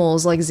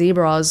animals like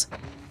zebras.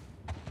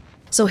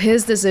 So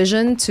his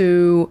decision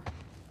to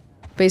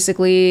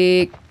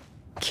basically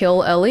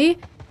kill Ellie,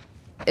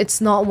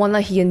 it's not one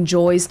that he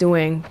enjoys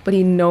doing, but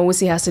he knows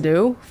he has to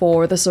do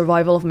for the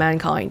survival of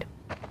mankind.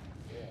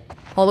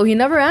 Although he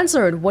never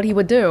answered what he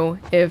would do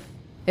if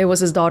it was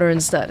his daughter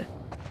instead.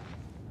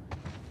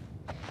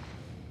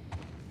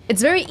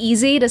 It's very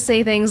easy to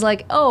say things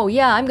like, oh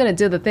yeah, I'm gonna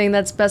do the thing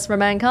that's best for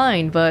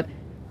mankind, but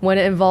when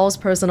it involves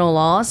personal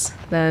loss,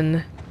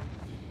 then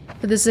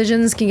the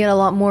decisions can get a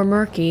lot more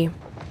murky.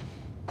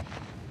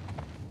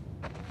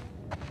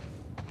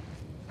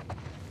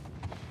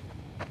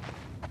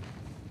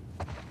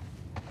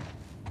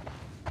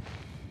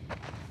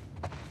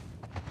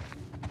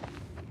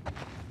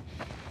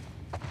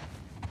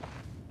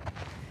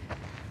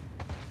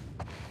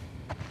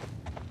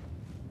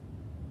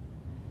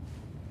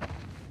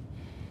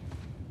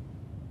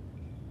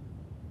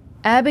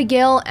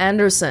 Abigail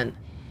Anderson.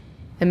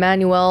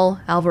 Emmanuel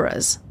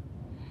Alvarez.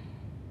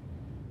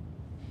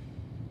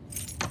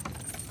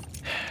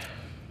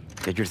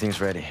 Get your things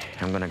ready.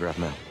 I'm gonna grab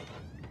Mel.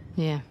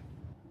 Yeah.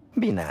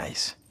 Be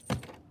nice.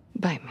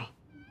 Bite me.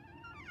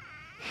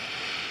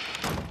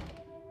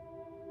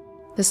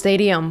 The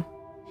stadium.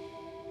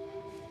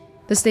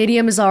 The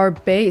stadium is our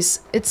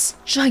base. It's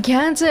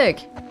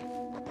gigantic!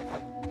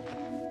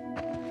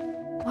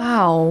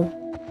 Wow.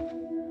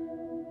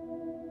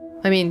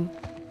 I mean,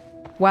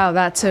 wow,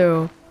 that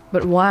too.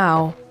 But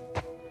wow.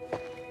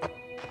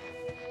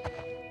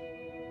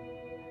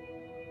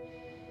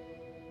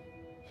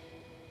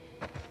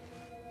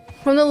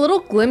 From the little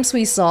glimpse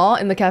we saw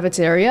in the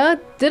cafeteria,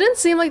 didn't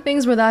seem like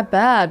things were that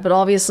bad, but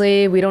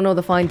obviously we don't know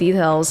the fine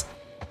details.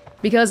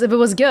 Because if it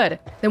was good,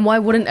 then why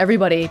wouldn't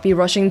everybody be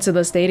rushing to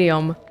the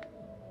stadium?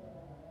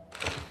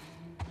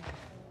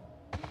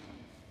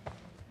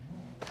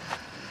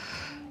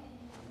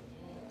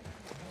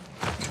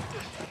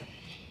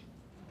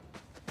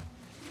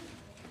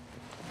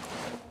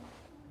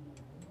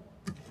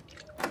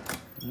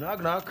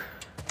 Knock, knock.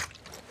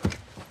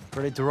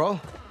 Ready to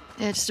roll?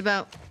 Yeah, just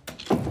about.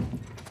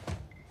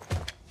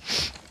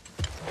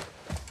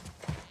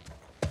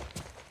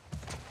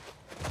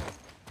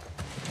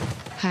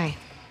 Hi.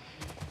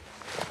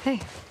 Hey.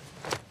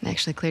 I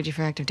actually cleared you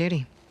for active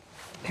duty.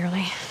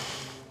 Barely.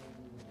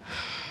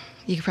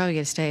 You could probably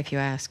get a stay if you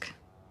ask.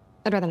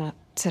 I'd rather not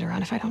sit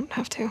around if I don't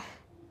have to.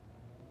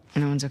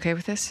 No one's okay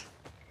with this?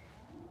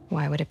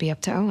 Why would it be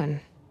up to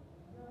Owen?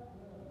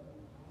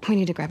 We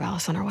need to grab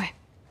Alice on our way.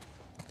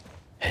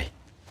 Hey.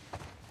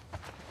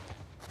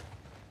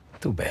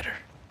 Do better.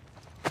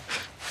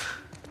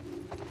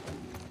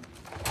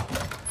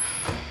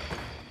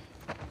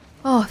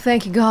 Oh,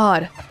 thank you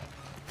God.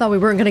 Thought we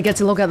weren't gonna get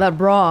to look at that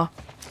bra.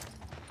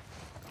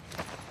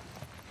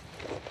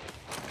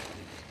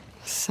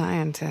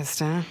 Scientist,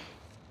 huh?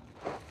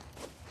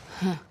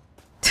 Huh.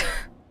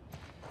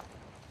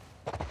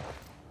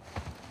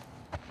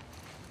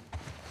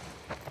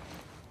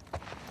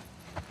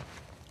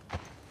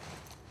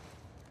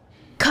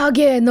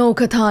 Kage no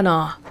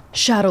katana.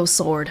 Shadow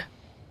Sword.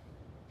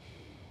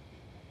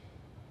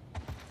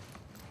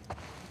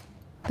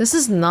 This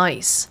is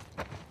nice.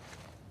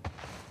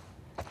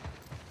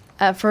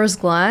 At first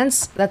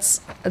glance, that's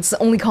the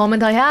only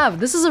comment I have.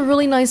 This is a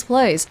really nice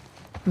place.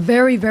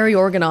 Very, very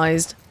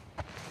organized.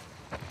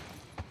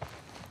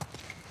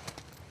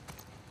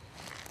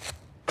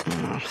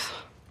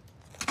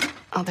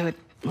 I'll do it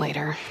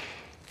later.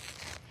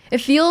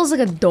 It feels like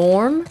a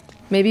dorm,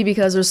 maybe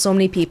because there's so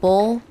many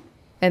people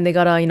and they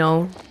gotta, you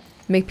know,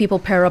 make people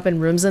pair up in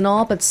rooms and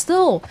all, but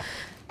still,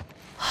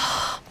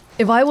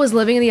 if I was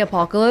living in the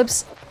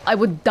apocalypse, I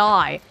would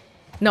die.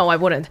 No, I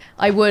wouldn't.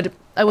 I would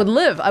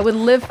live. I would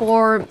live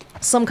for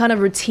some kind of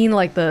routine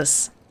like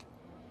this.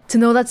 To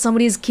know that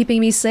somebody's keeping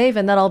me safe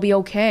and that I'll be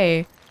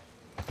okay.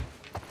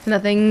 And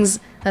that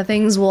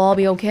things will all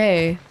be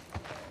okay.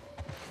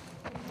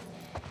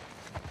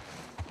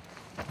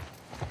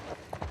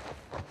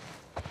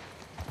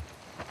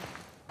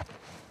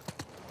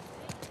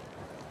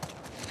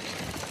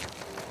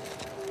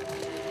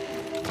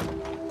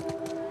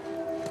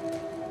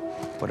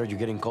 What are you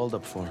getting called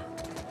up for?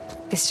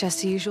 It's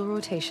just the usual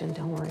rotation,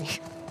 don't worry.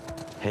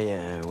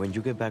 Hey, when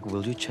you get back,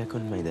 will you check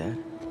on my dad?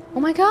 Oh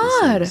my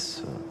god!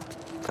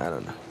 I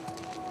don't know.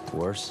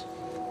 Worse?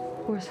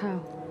 Worse how?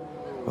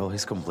 Well,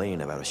 he's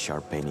complaining about a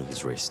sharp pain in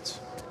his wrists.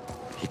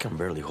 He can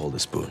barely hold a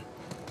spoon.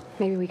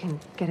 Maybe we can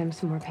get him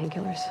some more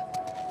painkillers.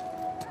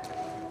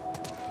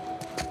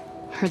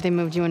 Heard they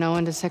moved you and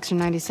Owen to Section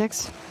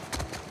 96?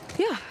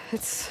 Yeah,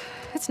 it's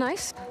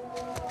nice.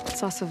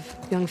 It's lots of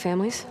young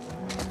families.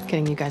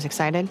 Getting you guys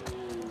excited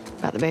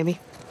about the baby.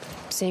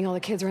 Seeing all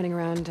the kids running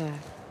around,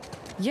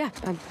 yeah,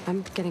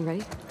 I'm getting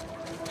ready.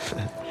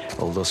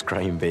 All those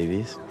crying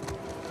babies.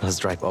 Let's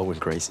drive Owen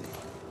crazy.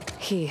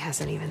 He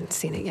hasn't even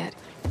seen it yet.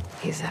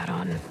 He's out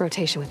on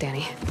rotation with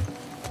Danny.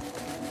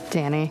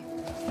 Danny?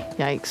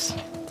 Yikes.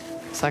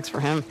 Sucks for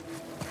him.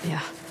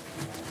 Yeah.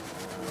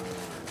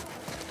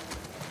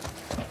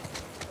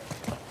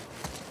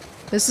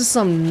 This is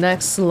some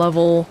next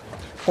level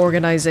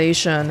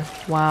organization.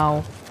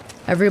 Wow.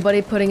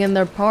 Everybody putting in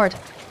their part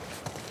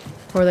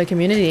for the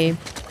community.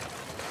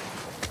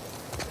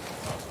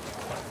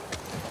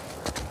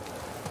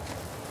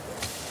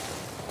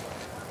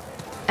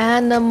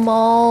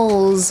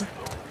 Animals.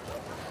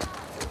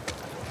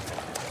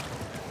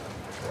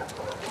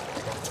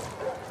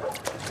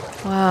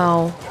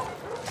 Wow.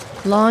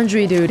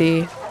 Laundry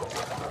duty.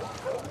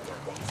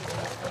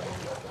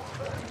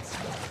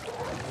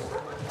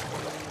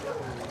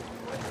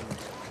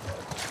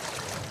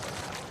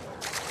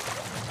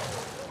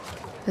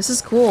 This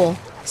is cool.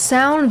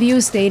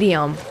 Soundview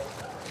Stadium.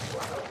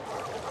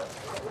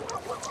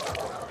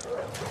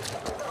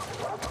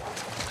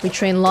 We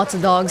train lots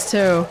of dogs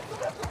too.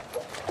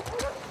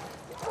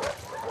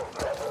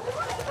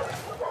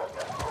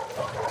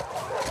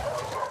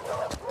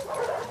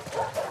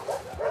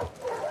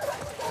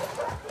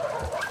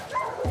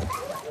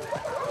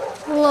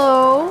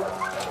 Hello.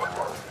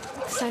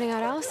 Signing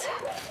out, Alice?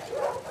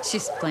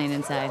 She's playing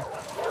inside.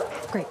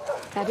 Great.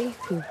 Abby,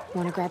 you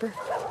want to grab her?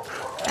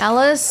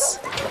 Alice?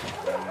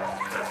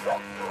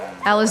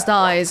 Alice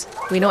dies.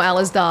 We know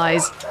Alice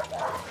dies.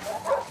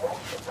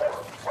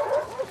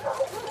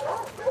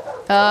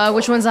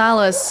 Which one's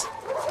Alice?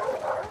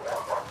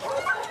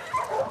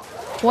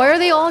 Why are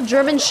they all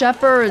German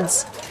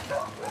Shepherds?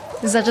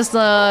 Is that just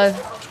a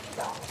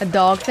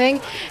dog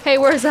thing? Hey,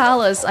 where's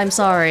Alice? I'm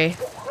sorry.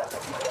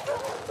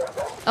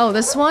 Oh,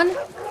 this one?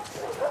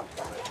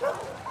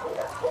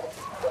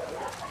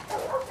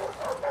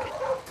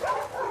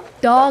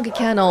 Dog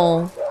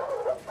kennel.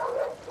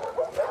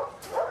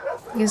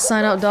 You can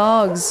sign out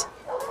dogs.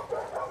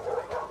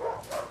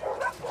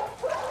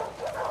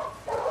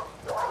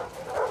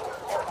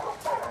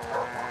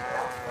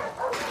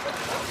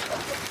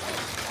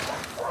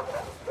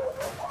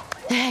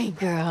 Hey,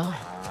 girl.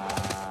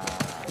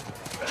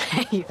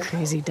 Hey, you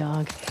crazy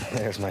dog.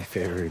 There's my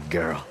favorite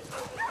girl.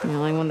 The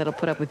only one that'll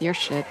put up with your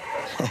shit.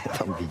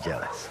 Don't be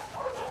jealous.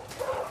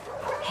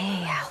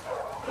 Hey, Al.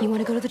 You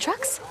want to go to the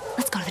trucks?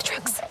 Let's go to the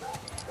trucks.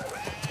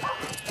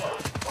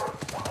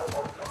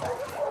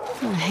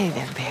 Oh, hey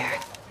there, bear.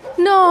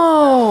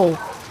 No!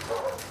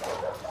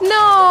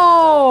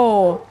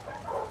 No!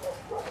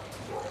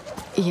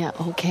 Yeah,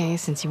 okay,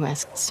 since you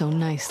asked so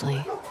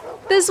nicely.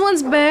 This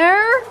one's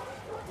Bear?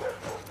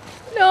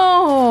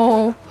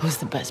 No! Who's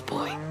the best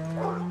boy?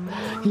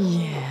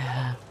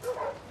 Yeah.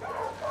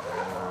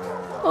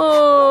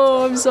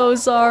 Oh, I'm so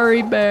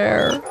sorry,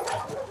 Bear.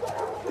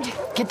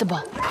 Get the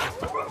ball.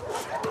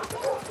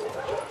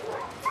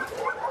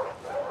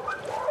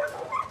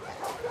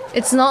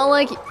 It's not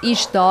like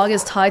each dog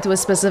is tied to a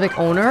specific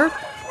owner,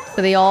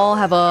 but they all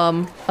have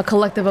a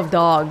collective of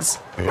dogs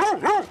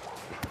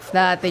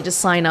that they just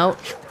sign out.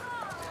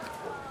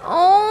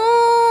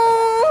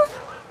 Oh!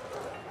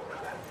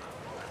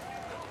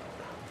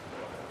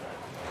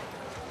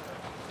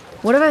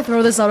 What if I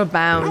throw this out of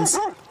bounds?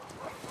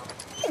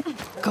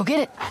 Go get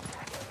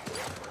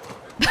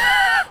it.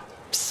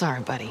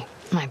 Sorry, buddy.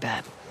 My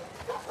bad.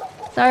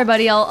 Sorry,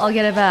 buddy. I'll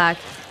get it back.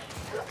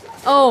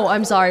 Oh,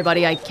 I'm sorry,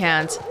 buddy. I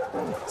can't.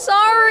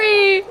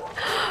 Sorry!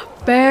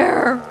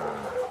 Bear!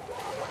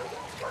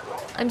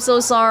 I'm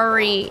so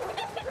sorry.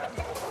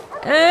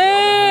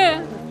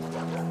 I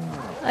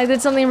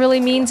did something really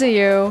mean to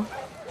you.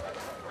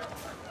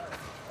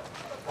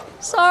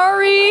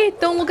 Sorry!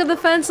 Don't look at the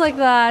fence like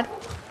that.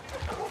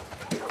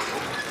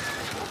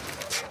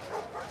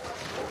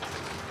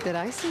 Did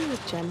I see you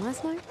with Jen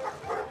last night?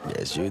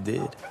 Yes, you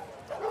did.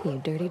 You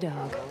dirty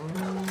dog.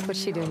 What's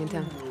she doing in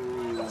town?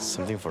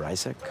 Something for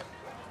Isaac.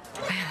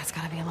 Man, that's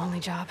gotta be a lonely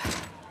job.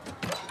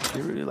 She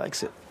really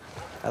likes it.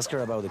 Ask her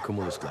about the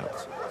cumulus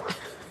clouds.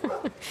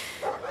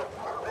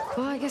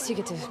 Well, I guess you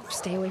get to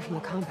stay away from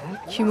the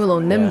combat.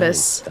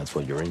 Cumulonimbus. Yeah, that's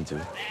what you're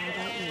into.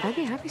 I'd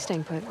be happy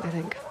staying put, I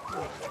think.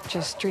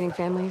 Just treating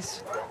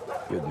families.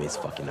 You'd miss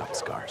fucking up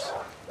scars.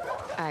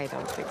 I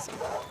don't think so.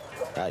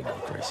 I'd go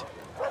crazy.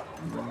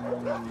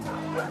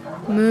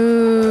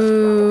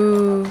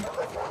 Moo.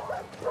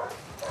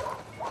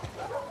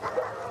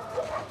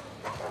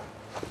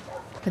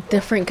 A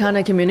different kind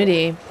of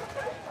community.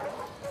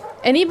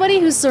 Anybody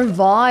who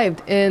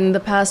survived in the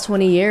past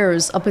 20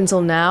 years up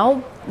until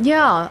now,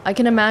 yeah, I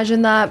can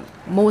imagine that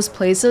most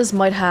places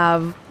might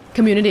have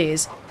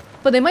communities,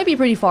 but they might be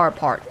pretty far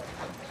apart.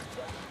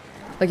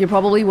 Like you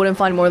probably wouldn't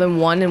find more than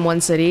one in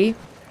one city.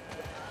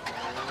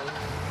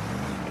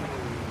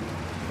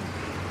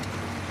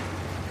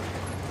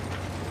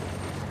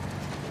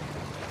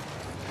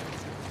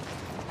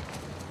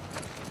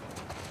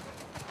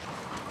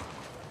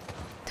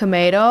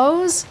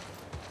 Tomatoes?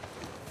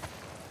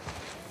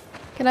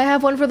 Can I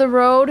have one for the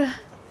road?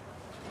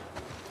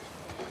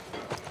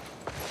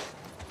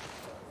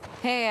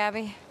 Hey,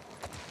 Abby.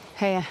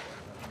 Hey.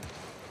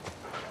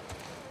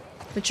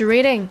 What you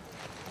reading?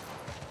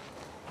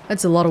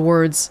 That's a lot of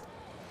words.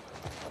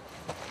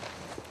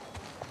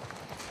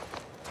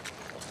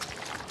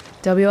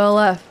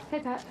 WLF. Hey,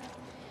 Pat.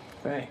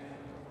 Hey.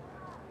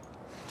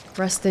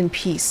 Rest in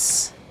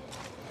peace.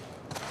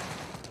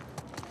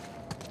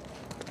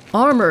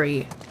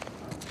 Armory.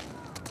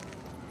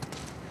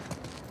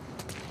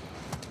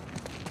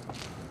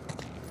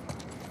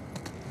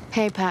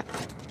 Hey, Pat.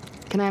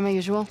 Can I have my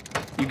usual?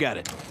 You got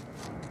it.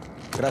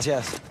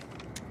 Gracias.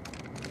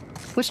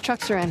 Which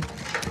trucks are in?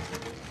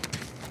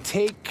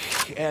 Take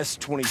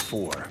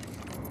S24.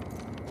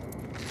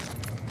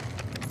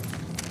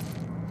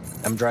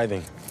 I'm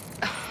driving.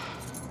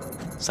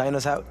 Sign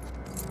us out.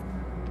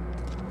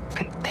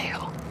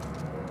 Pendejo.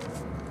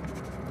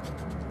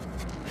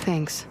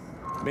 Thanks.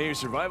 May your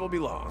survival be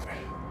long.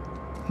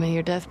 May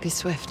your death be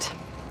swift.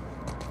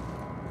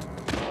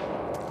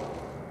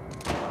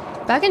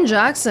 Back in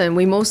Jackson,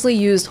 we mostly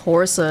used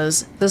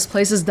horses. This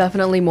place is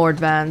definitely more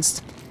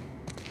advanced.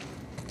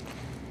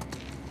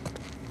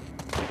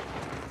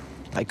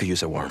 I could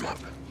use a warm-up.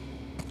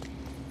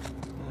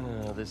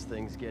 This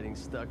thing's getting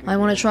stuck. I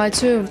want to try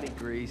too.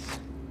 Grease.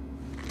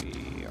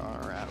 We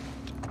are out.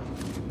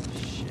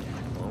 Shit.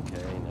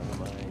 Okay, never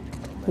mind.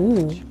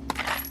 Ooh.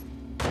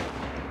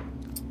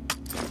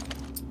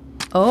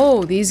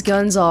 Oh, these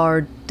guns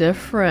are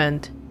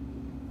different.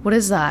 What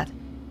is that?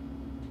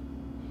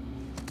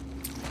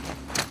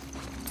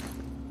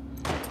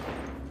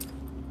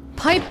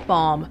 Pipe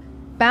bomb.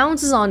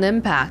 Bounces on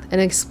impact and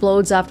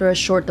explodes after a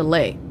short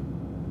delay.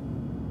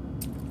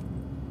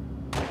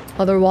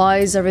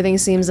 Otherwise, everything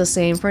seems the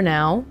same for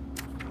now.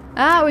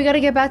 Ah, we gotta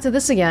get back to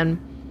this again.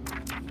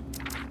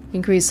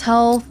 Increase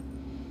health.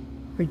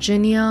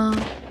 Virginia.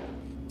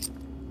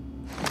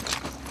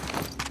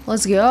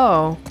 Let's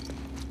go.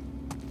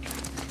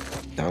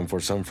 Down for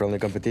some friendly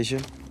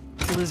competition?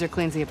 The loser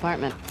cleans the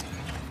apartment.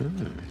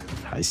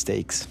 High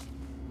stakes.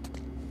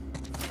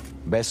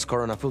 Best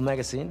score on a full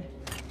magazine?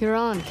 You're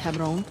on,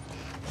 cabron.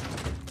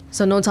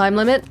 So no time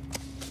limit?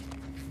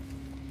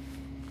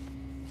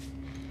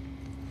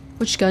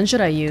 Which gun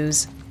should I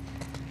use?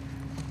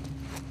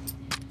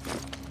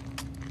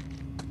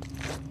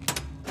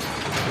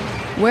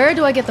 Where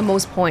do I get the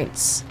most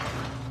points?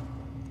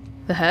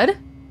 The head?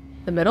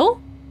 The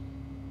middle?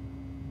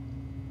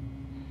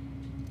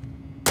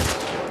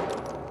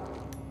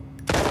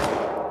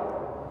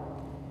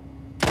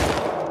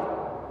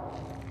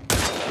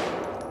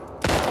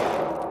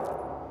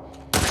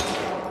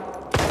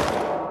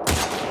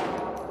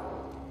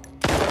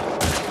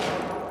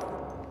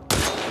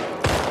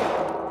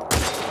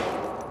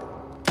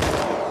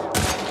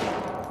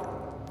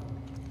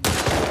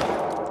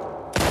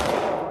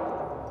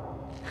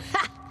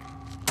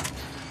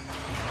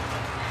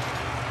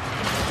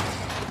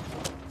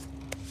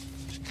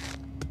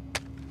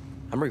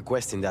 I'm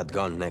requesting that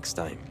gun next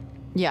time.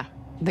 Yeah,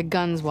 the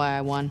gun's why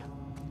I won.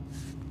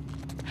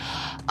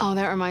 Oh,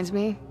 that reminds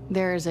me.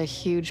 There's a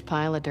huge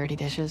pile of dirty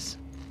dishes.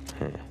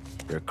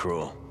 You're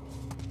cruel.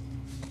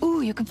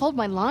 Ooh, you can fold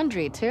my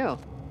laundry, too.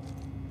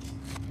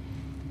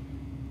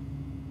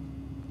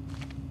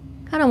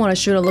 Kinda wanna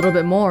shoot a little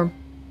bit more.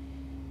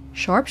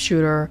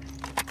 Sharpshooter.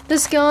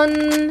 This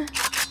gun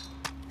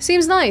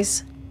seems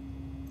nice.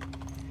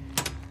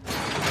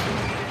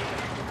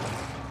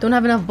 Don't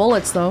have enough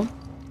bullets, though.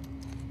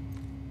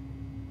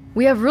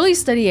 We have really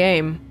steady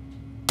aim.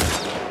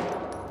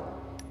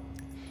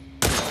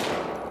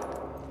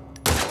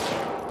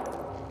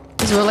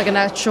 Because we're like an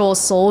actual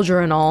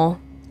soldier and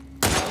all.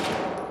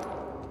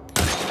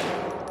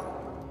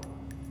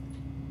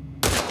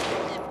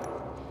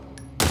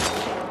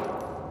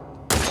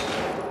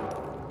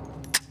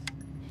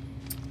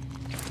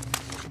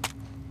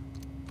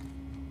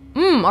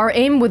 Our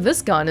aim with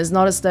this gun is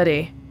not as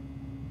steady.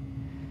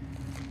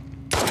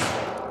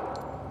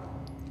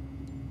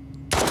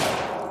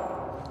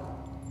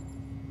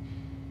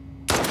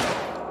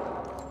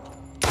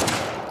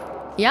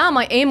 Yeah,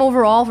 my aim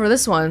overall for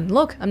this one.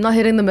 Look, I'm not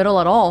hitting the middle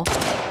at all.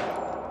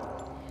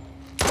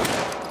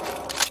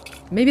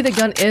 Maybe the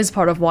gun is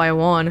part of why I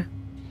won.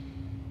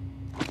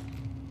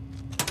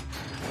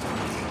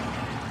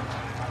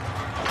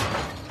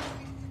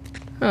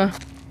 Huh.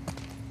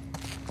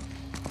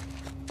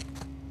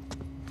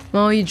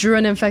 Well, you drew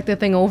an infected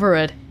thing over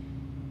it.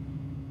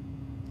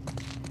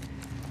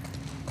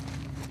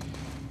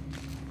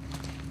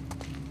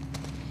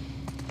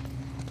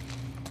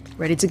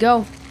 Ready to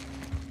go.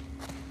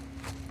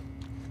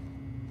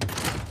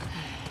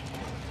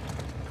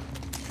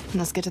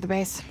 Let's get to the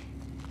base.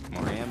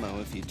 More ammo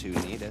if you two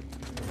need it.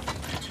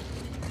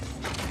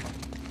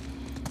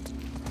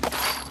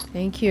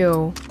 Thank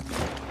you.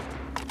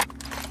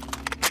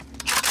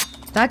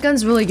 That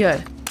gun's really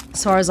good,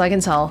 as far as I can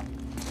tell.